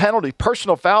 3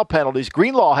 personal foul penalties.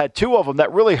 Greenlaw had 2 of them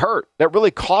that really hurt, that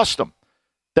really cost them,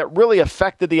 that really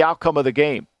affected the outcome of the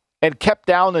game. and kept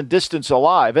down and distance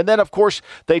alive. And then, of course,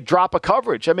 they drop a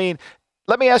coverage. I mean,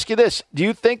 let me ask you this. Do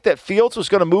you think that Fields was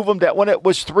going to move them that when it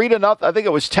was 3-0, I think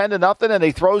it was 10-0, and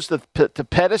he throws to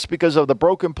Pettis because of the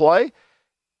broken play?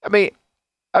 I mean,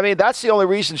 that's the only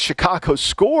reason Chicago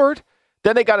scored.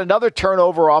 Then they got another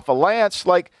turnover off of Lance.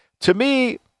 Like, to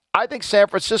me, I think San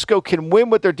Francisco can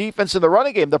win with their defense in the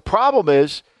running game. The problem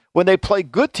is when they play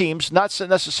good teams, not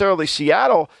necessarily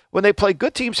Seattle, when they play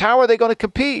good teams, how are they going to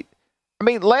compete? I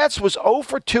mean, Lance was 0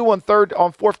 for 2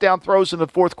 on fourth down throws in the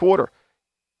fourth quarter.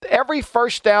 Every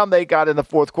first down they got in the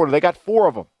fourth quarter, they got 4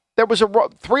 of them.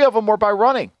 3 of them were by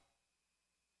running.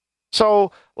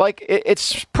 So, like,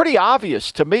 it's pretty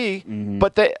obvious to me,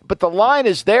 but the line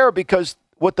is there because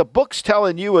what the book's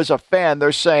telling you as a fan,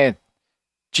 they're saying,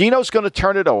 Geno's going to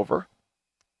turn it over.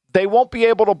 They won't be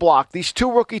able to block. These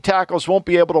 2 rookie tackles won't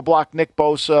be able to block Nick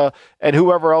Bosa and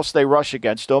whoever else they rush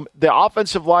against them. The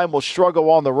offensive line will struggle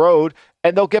on the road,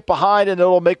 and they'll get behind and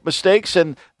it'll make mistakes.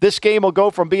 And this game will go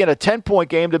from being a 10-point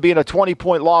game to being a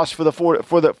 20-point loss for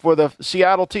the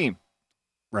Seattle team.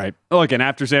 Right. Look, and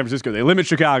after San Francisco, they limit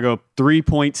Chicago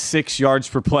 3.6 yards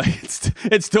per play.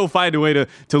 It's still find a way to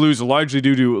lose, largely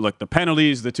due to the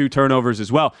penalties, the 2 turnovers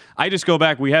as well. I just go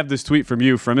back. We have this tweet from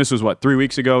you this was 3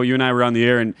 weeks ago. You and I were on the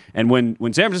air, and when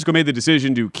San Francisco made the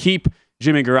decision to keep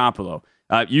Jimmy Garoppolo,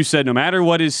 you said no matter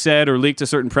what is said or leaked to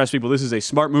certain press people, this is a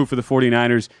smart move for the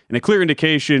 49ers and a clear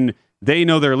indication they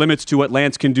know there are limits to what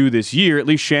Lance can do this year. At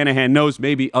least Shanahan knows,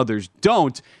 maybe others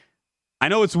don't. I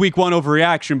know it's week 1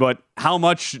 overreaction, but how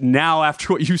much now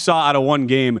after what you saw out of one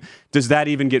game does that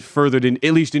even get furthered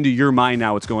at least into your mind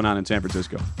now what's going on in San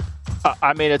Francisco?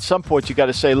 I mean, at some point you got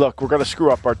to say, look, we're going to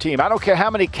screw up our team. I don't care how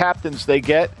many captains they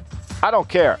get. I don't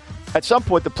care. At some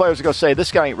point the players are going to say,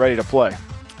 this guy ain't ready to play.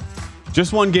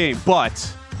 Just one game,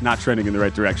 but not trending in the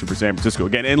right direction for San Francisco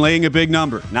again, and laying a big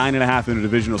number, 9.5 in a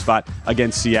divisional spot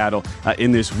against Seattle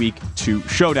in this Week 2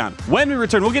 showdown. When we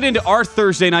return, we'll get into our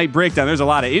Thursday night breakdown. There's a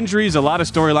lot of injuries, a lot of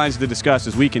storylines to discuss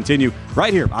as we continue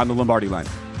right here on the Lombardi Line.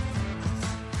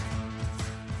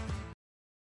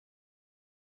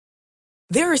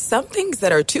 There are some things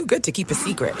that are too good to keep a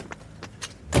secret.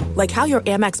 Like how your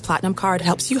Amex Platinum card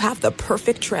helps you have the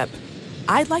perfect trip.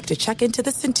 I'd like to check into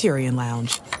the Centurion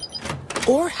Lounge.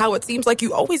 Or how it seems like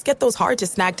you always get those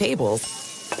hard-to-snag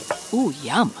tables. Ooh,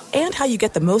 yum. And how you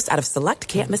get the most out of select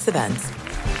can't-miss events.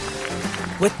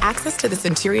 With access to the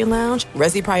Centurion Lounge,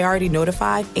 Resi Priority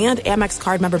Notify, and Amex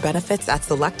card member benefits at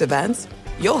select events,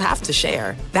 you'll have to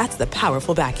share. That's the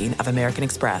powerful backing of American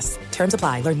Express. Terms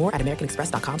apply. Learn more at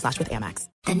americanexpress.com/withAmex.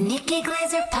 The Nikki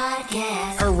Glaser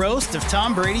Podcast. Her roast of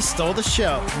Tom Brady stole the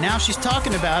show. Now she's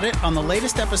talking about it on the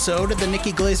latest episode of the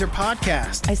Nikki Glaser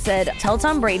Podcast. I said, tell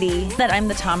Tom Brady that I'm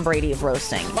the Tom Brady of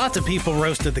roasting. Lots of people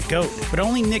roasted the GOAT, but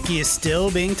only Nikki is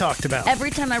still being talked about. Every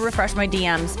time I refresh my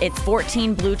DMs, it's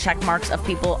 14 blue check marks of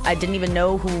people I didn't even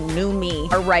know who knew me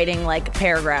are writing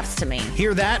paragraphs to me.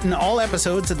 Hear that in all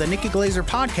episodes of the Nikki Glaser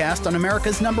Podcast on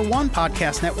America's #1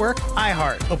 podcast network,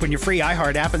 iHeart. Open your free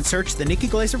iHeart app and search the Nikki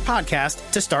Glaser Podcast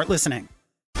to start listening.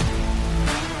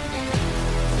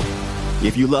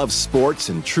 If you love sports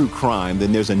and true crime,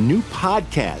 then there's a new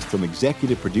podcast from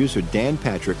executive producer Dan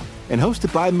Patrick and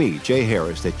hosted by me, Jay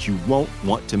Harris, that you won't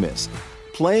want to miss.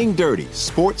 Playing Dirty: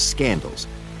 Sports Scandals.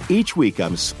 Each week,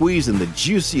 I'm squeezing the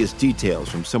juiciest details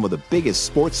from some of the biggest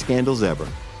sports scandals ever.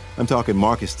 I'm talking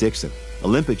Marcus Dixon,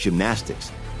 Olympic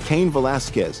gymnastics, Cain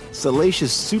Velasquez,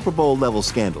 salacious Super Bowl-level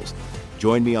scandals.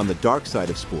 Join me on the dark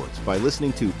side of sports by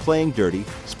listening to Playing Dirty: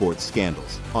 Sports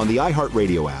Scandals on the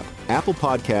iHeartRadio app, Apple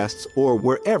Podcasts, or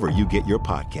wherever you get your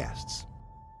podcasts.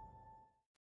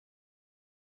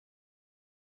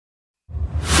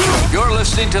 You're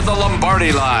listening to the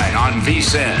Lombardi Line on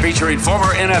VSiN, featuring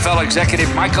former NFL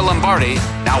executive Michael Lombardi.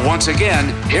 Now, once again,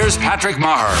 here's Patrick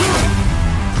Maher.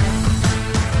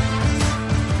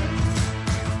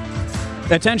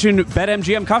 Attention,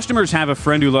 BetMGM customers. Have a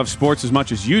friend who loves sports as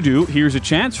much as you do. Here's a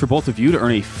chance for both of you to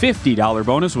earn a $50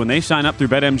 bonus when they sign up through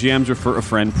BetMGM's Refer a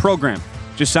Friend program.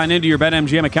 Just sign into your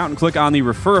BetMGM account and click on the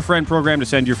Refer a Friend program to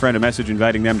send your friend a message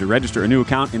inviting them to register a new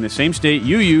account in the same state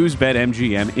you use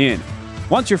BetMGM in.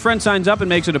 Once your friend signs up and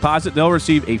makes a deposit, they'll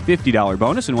receive a $50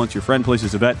 bonus. And once your friend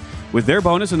places a bet with their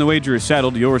bonus and the wager is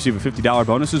settled, you'll receive a $50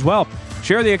 bonus as well.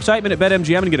 Share the excitement at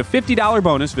BetMGM and get a $50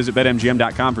 bonus. Visit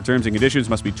BetMGM.com for terms and conditions.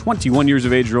 Must be 21 years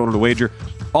of age or older to wager.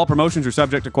 All promotions are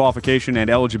subject to qualification and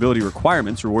eligibility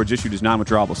requirements. Rewards issued as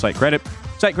non-withdrawable site credit.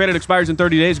 Site credit expires in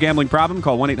 30 days. Gambling problem?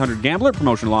 Call 1-800-GAMBLER.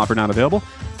 Promotional offer not available.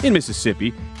 in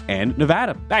Mississippi and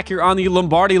Nevada. Back here on the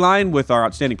Lombardi line with our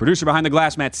outstanding producer behind the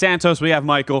glass, Matt Santos. We have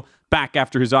Michael back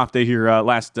after his off day here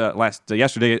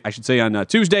yesterday, I should say, on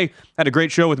Tuesday. Had a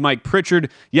great show with Mike Pritchard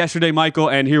yesterday, Michael,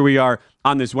 and here we are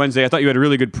on this Wednesday. I thought you had a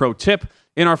really good pro tip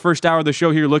in our first hour of the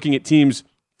show here, looking at teams'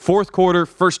 fourth quarter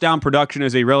first down production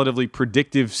as a relatively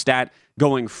predictive stat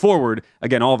going forward.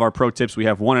 Again, all of our pro tips, we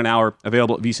have one an hour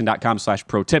available at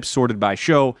vsin.com/pro tips, sorted by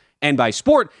show and by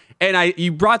sport. And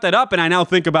you brought that up, and I now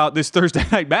think about this Thursday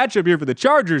night matchup here for the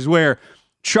Chargers, where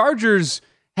Chargers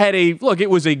had it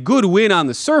was a good win on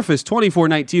the surface,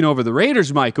 24-19 over the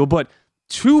Raiders, Michael, but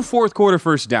 2 fourth quarter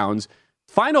first downs.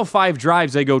 Final 5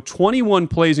 drives, they go 21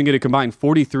 plays and get a combined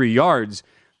 43 yards.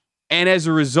 And as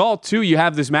a result, too, you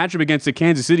have this matchup against the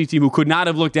Kansas City team who could not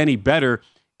have looked any better.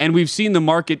 And we've seen the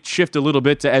market shift a little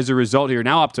bit as a result here,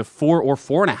 now up to 4 or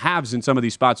 4.5 in some of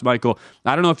these spots, Michael.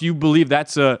 I don't know if you believe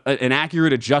that's an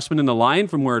accurate adjustment in the line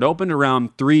from where it opened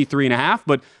around 3.5,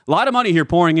 but a lot of money here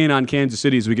pouring in on Kansas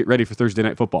City as we get ready for Thursday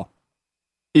Night Football.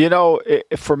 You know,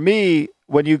 for me,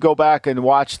 when you go back and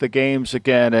watch the games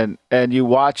again and you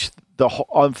watch the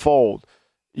unfold,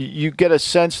 you get a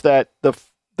sense that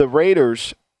the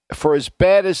Raiders, for as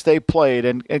bad as they played,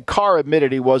 and Carr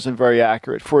admitted he wasn't very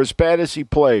accurate, for as bad as he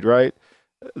played, right,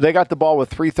 they got the ball with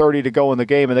 3:30 to go in the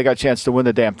game, and they got a chance to win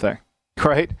the damn thing,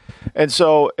 right? And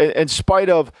so in spite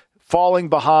of falling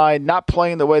behind, not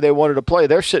playing the way they wanted to play,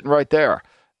 they're sitting right there.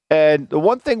 And the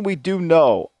one thing we do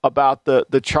know about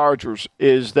the Chargers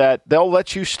is that they'll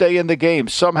let you stay in the game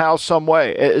somehow, some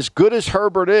way. As good as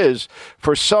Herbert is,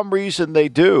 for some reason they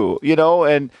do,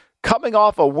 and coming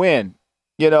off a win,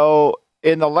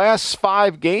 in the last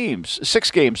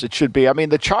 6 games it should be. I mean,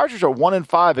 the Chargers are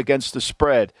 1-5 against the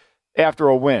spread after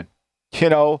a win,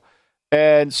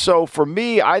 And so for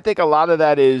me, I think a lot of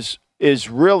that is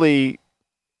really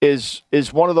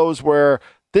one of those where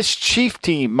this Chief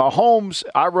team, Mahomes,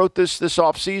 I wrote this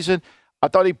offseason, I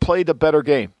thought he played a better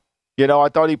game. I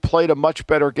thought he played a much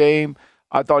better game.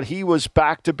 I thought he was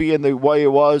back to being the way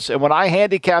it was. And when I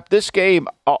handicapped this game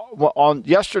on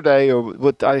yesterday, or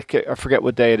I forget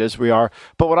what day it is we are,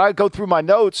 but when I go through my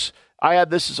notes, I had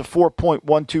this as a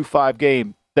 4.125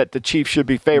 game that the Chiefs should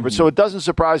be favored. So it doesn't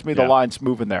surprise me the line's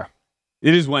moving there.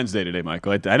 It is Wednesday today,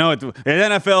 Michael. I know the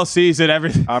NFL season,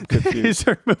 everything I'm confused.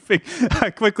 is moving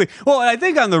quickly. Well, and I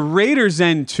think on the Raiders'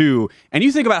 end, too, and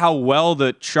you think about how well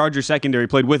the Charger secondary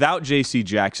played without J.C.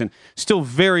 Jackson, still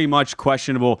very much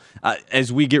questionable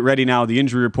as we get ready now. The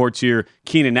injury reports here,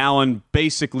 Keenan Allen,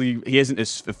 basically, he hasn't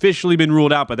officially been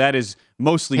ruled out, but that is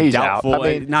mostly He's doubtful. Out.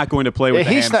 I mean, not going to play with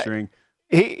the hamstring.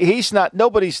 He's not.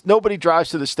 Nobody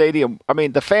drives to the stadium. I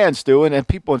mean, the fans do, and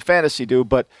people in fantasy do,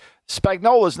 but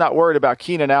Spagnuolo's not worried about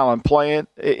Keenan Allen playing.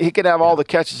 He can have all the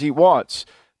catches he wants.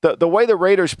 The way the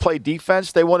Raiders play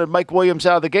defense, they wanted Mike Williams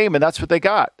out of the game, and that's what they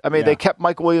got. I mean, they kept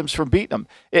Mike Williams from beating them.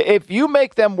 If you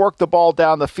make them work the ball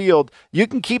down the field, you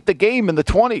can keep the game in the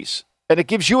 20s, and it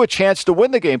gives you a chance to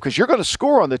win the game because you're going to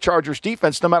score on the Chargers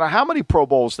defense no matter how many Pro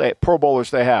Bowlers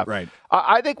they have. Right.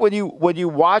 I think when you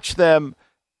watch them,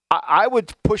 I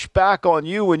would push back on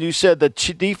you when you said the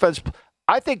defense.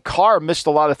 I think Carr missed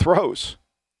a lot of throws.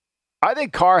 I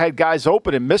think Carr had guys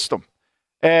open and missed them.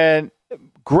 And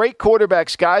great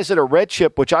quarterbacks, guys that are red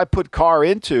chip, which I put Carr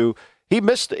into, he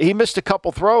missed a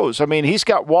couple throws. I mean, he's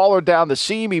got Waller down the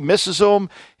seam. He misses them.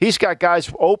 He's got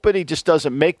guys open. He just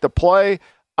doesn't make the play.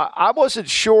 I wasn't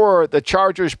sure the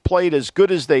Chargers played as good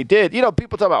as they did.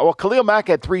 People talk about, well, Khalil Mack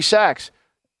had 3 sacks.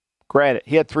 Granted,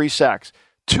 he had 3 sacks.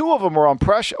 2 of them were on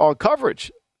pressure, on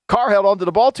coverage. Carr held onto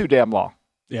the ball too damn long.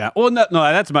 Yeah, well, no,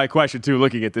 that's my question, too,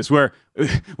 looking at this, where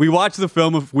we watch the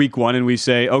film of week 1 and we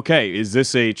say, okay, is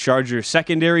this a Charger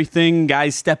secondary thing,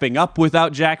 guys stepping up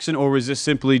without Jackson, or was this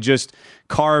simply just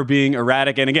Carr being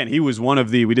erratic? And again, he was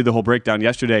we did the whole breakdown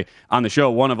yesterday on the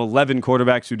show, one of 11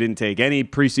 quarterbacks who didn't take any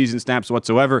preseason snaps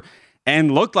whatsoever,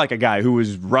 and looked like a guy who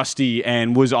was rusty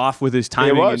and was off with his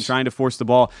timing and trying to force the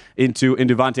ball into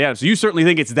Davante Adams. So you certainly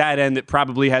think it's that end that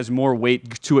probably has more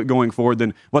weight to it going forward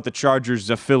than what the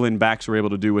Chargers' fill-in backs were able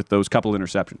to do with those couple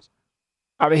interceptions.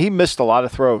 I mean, he missed a lot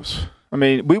of throws. I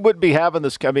mean, we wouldn't be having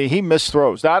this. I mean, he missed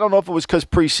throws. Now, I don't know if it was because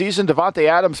preseason. Davante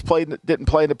Adams didn't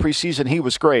play in the preseason. He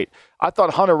was great. I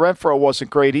thought Hunter Renfrow wasn't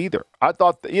great either. I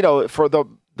thought,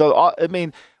 I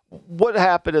mean, what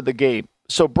happened in the game?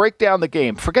 So break down the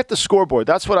game. Forget the scoreboard.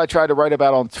 That's what I tried to write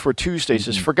about for Tuesdays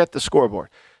is forget the scoreboard.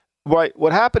 Right.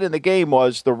 What happened in the game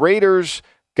was the Raiders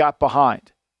got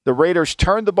behind. The Raiders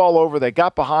turned the ball over. They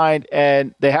got behind,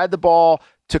 and they had the ball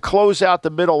to close out the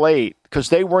middle 8 because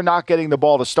they were not getting the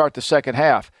ball to start the second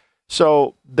half.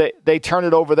 So they turn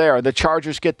it over there, and the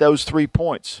Chargers get those 3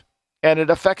 points. and it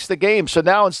affects the game. So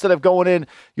now instead of going in,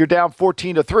 you're down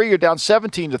 14-3, you're down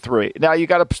 17-3. Now you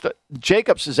got to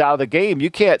Jacobs is out of the game. You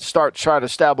can't start trying to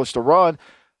establish the run.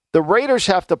 The Raiders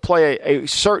have to play a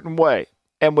certain way.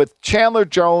 And with Chandler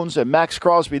Jones and Max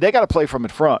Crosby, they got to play from in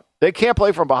front. They can't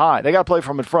play from behind. They got to play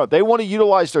from in front. They want to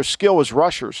utilize their skill as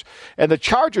rushers. And the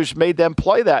Chargers made them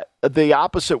play that the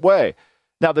opposite way.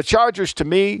 Now, the Chargers, to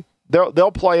me,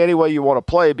 they'll play any way you want to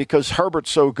play because Herbert's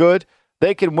so good.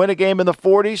 They can win a game in the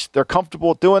 40s. They're comfortable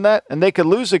with doing that. And they can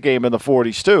lose a game in the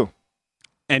 40s, too.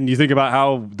 And you think about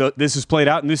how this has played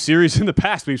out in this series in the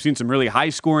past. We've seen some really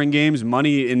high-scoring games.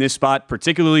 Money in this spot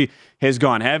particularly has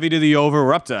gone heavy to the over.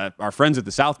 We're up to our friends at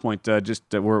the South Point,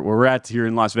 where we're at here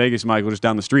in Las Vegas, Michael, just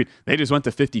down the street. They just went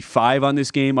to 55 on this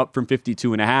game, up from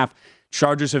 52.5.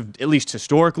 Chargers have, at least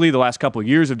historically, the last couple of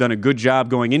years, have done a good job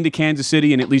going into Kansas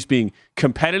City and at least being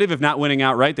competitive, if not winning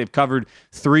outright. They've covered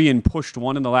 3 and pushed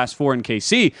 1 in the last 4 in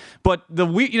KC. But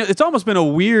it's almost been a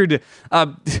weird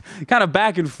kind of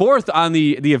back and forth on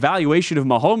the evaluation of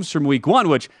Mahomes from week 1,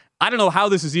 which I don't know how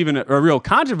this is even a real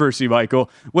controversy, Michael.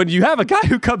 When you have a guy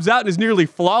who comes out and is nearly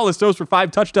flawless, throws for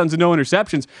 5 touchdowns and no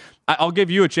interceptions, I'll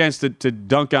give you a chance to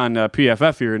dunk on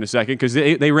PFF here in a second because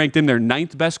they ranked him their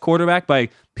 9th best quarterback by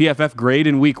PFF grade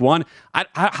in week 1.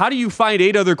 How do you find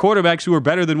 8 other quarterbacks who are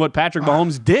better than what Patrick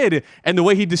Mahomes did and the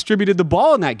way he distributed the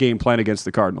ball in that game plan against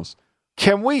the Cardinals?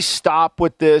 Can we stop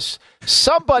with this?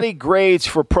 Somebody grades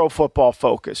for Pro Football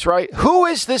Focus, right? Who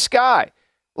is this guy?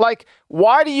 Like,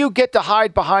 why do you get to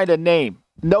hide behind a name?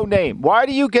 No name. Why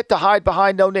do you get to hide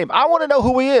behind no name? I want to know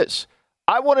who he is.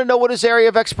 I want to know what his area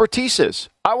of expertise is.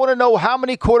 I want to know how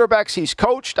many quarterbacks he's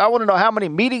coached. I want to know how many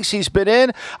meetings he's been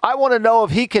in. I want to know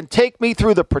if he can take me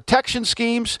through the protection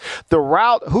schemes, the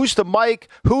route, who's the mic,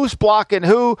 who's blocking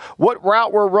who, what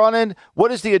route we're running,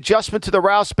 what is the adjustment to the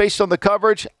routes based on the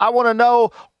coverage. I want to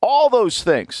know all those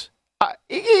things.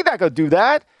 You're not going to do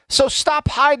that. So stop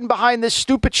hiding behind this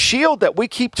stupid shield that we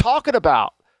keep talking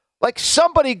about. Like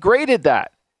somebody graded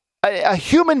that. A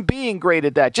human being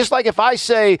graded that. Just like if I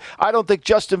say I don't think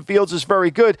Justin Fields is very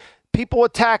good, people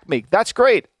attack me. That's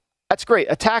great. That's great.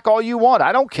 Attack all you want.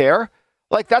 I don't care.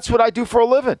 Like that's what I do for a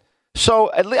living.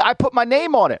 So at least I put my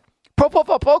name on it. Pro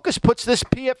Football Focus puts this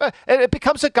PFF, and it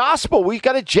becomes a gospel. We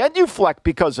got a genuflect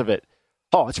because of it.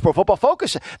 Oh, it's Pro Football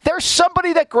Focus. There's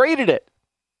somebody that graded it.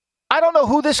 I don't know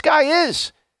who this guy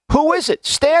is. Who is it?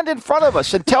 Stand in front of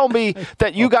us and tell me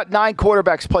that you got 9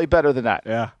 quarterbacks play better than that.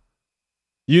 Yeah.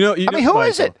 Who Michael,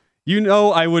 is it?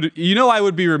 I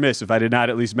would be remiss if I did not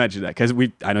at least mention that because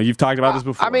I know you've talked about this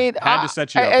before. I had to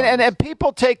set you up. And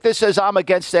people take this as I'm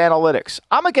against analytics.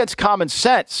 I'm against common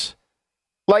sense.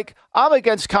 Like I'm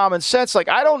against common sense. Like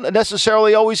I don't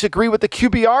necessarily always agree with the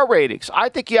QBR ratings. I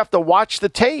think you have to watch the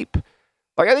tape.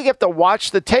 Like I think you have to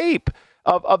watch the tape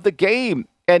of the game.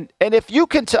 And if you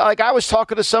can, like I was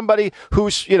talking to somebody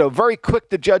who's, very quick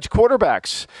to judge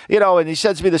quarterbacks, and he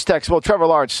sends me this text, well, Trevor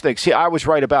Lawrence stinks. I was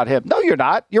right about him. No, you're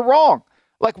not. You're wrong.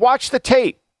 Like watch the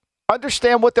tape.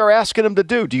 Understand what they're asking him to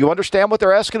do. Do you understand what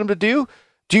they're asking him to do?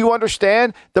 Do you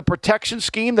understand the protection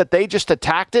scheme that they just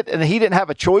attacked it and he didn't have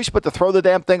a choice but to throw the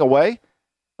damn thing away?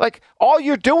 Like all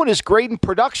you're doing is grading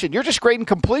production. You're just grading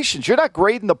completions. You're not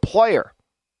grading the player.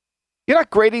 You're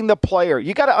not grading the player.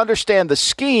 You got to understand the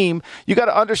scheme. You got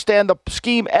to understand the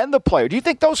scheme and the player. Do you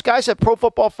think those guys at Pro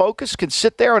Football Focus can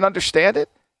sit there and understand it?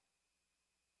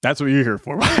 That's what you're here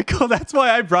for, Michael. That's why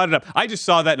I brought it up. I just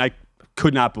saw that and I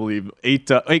could not believe 8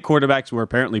 quarterbacks were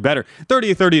apparently better.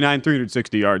 30-39,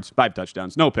 360 yards, 5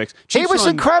 touchdowns, no picks. He was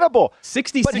incredible.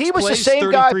 66 but he was plays, the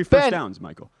same 33 guy, first downs,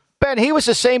 Michael. Ben, he was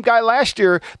the same guy last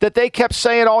year that they kept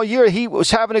saying all year he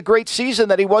was having a great season,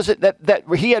 that he wasn't, that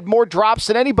he had more drops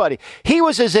than anybody. He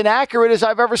was as inaccurate as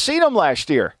I've ever seen him last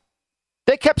year.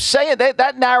 They kept saying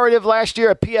that narrative last year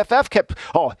at PFF kept,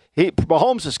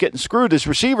 Mahomes is getting screwed. His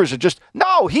receivers are just,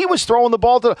 no, he was throwing the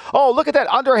ball to, look at that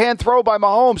underhand throw by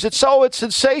Mahomes. It's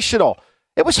sensational.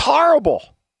 It was horrible.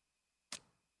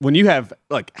 When you have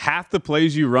like half the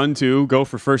plays you run to go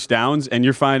for first downs and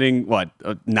you're finding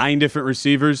 9 different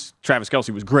receivers. Travis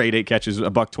Kelce was great, 8 catches,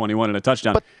 $121 and a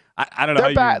touchdown. But I don't know how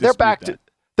you dispute that.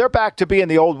 They're back to being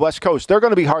the old West Coast. They're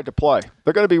going to be hard to play.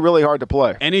 They're going to be really hard to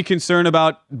play. Any concern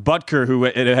about Butker, who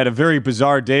had a very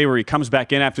bizarre day where he comes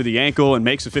back in after the ankle and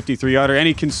makes a 53-yarder?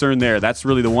 Any concern there? That's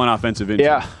really the one offensive injury.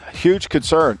 Yeah, huge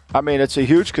concern. I mean, it's a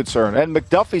huge concern. And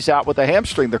McDuffie's out with a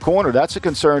hamstring, the corner. That's a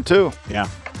concern, too. Yeah.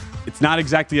 It's not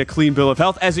exactly a clean bill of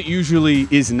health, as it usually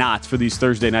is not for these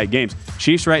Thursday night games.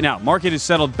 Chiefs right now, market is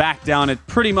settled back down at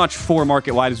pretty much 4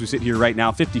 market wide as we sit here right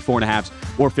now,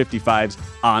 54.5s or 55s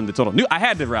on the total. I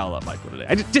had to rile up Michael today.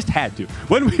 I just had to.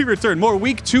 When we return, more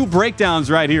Week 2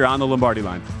 breakdowns right here on the Lombardi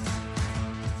Line.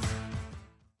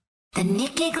 The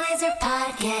Nikki Glaser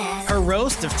Podcast. Her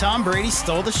roast of Tom Brady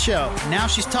stole the show. Now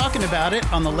she's talking about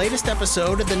it on the latest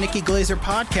episode of the Nikki Glaser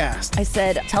Podcast. I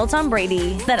said, tell Tom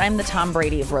Brady that I'm the Tom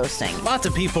Brady of roasting. Lots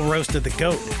of people roasted the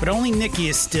GOAT, but only Nikki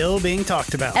is still being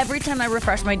talked about. Every time I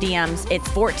refresh my DMs, it's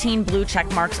 14 blue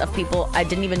check marks of people I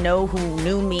didn't even know who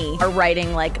knew me are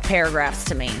writing like paragraphs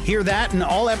to me. Hear that in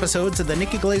all episodes of the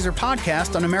Nikki Glaser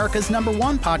Podcast on America's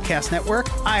 #1 podcast network,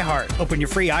 iHeart. Open your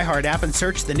free iHeart app and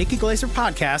search the Nikki Glaser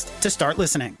Podcast to start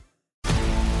listening.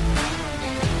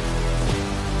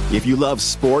 If you love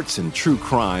sports and true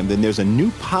crime, then there's a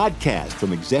new podcast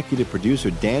from executive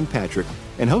producer Dan Patrick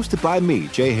and hosted by me,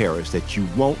 Jay Harris, that you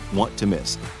won't want to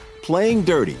miss. Playing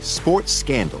Dirty: Sports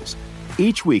Scandals.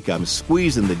 Each week, I'm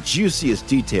squeezing the juiciest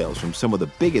details from some of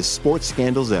the biggest sports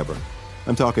scandals ever.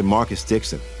 I'm talking Marcus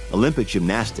Dixon, Olympic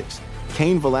gymnastics,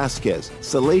 Cain Velasquez,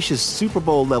 salacious Super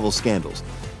Bowl-level scandals.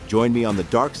 Join me on the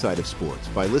dark side of sports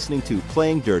by listening to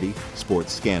Playing Dirty: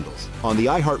 Sports Scandals on the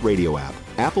iHeartRadio app,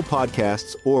 Apple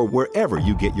Podcasts, or wherever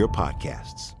you get your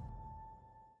podcasts.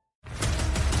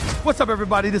 What's up,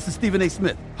 everybody? This is Stephen A.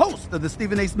 Smith, host of the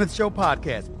Stephen A. Smith Show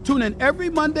podcast. Tune in every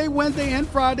Monday, Wednesday, and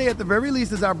Friday at the very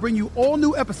least as I bring you all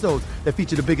new episodes that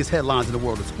feature the biggest headlines in the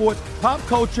world of sports, pop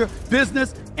culture,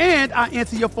 business, and I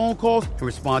answer your phone calls and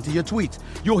respond to your tweets.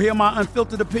 You'll hear my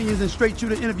unfiltered opinions and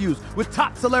straight-shooter interviews with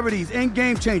top celebrities and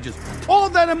game changers. All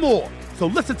that and more. So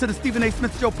listen to the Stephen A.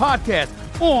 Smith Show podcast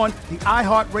on the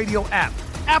iHeartRadio app,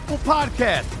 Apple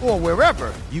Podcasts, or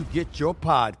wherever you get your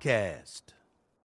podcast.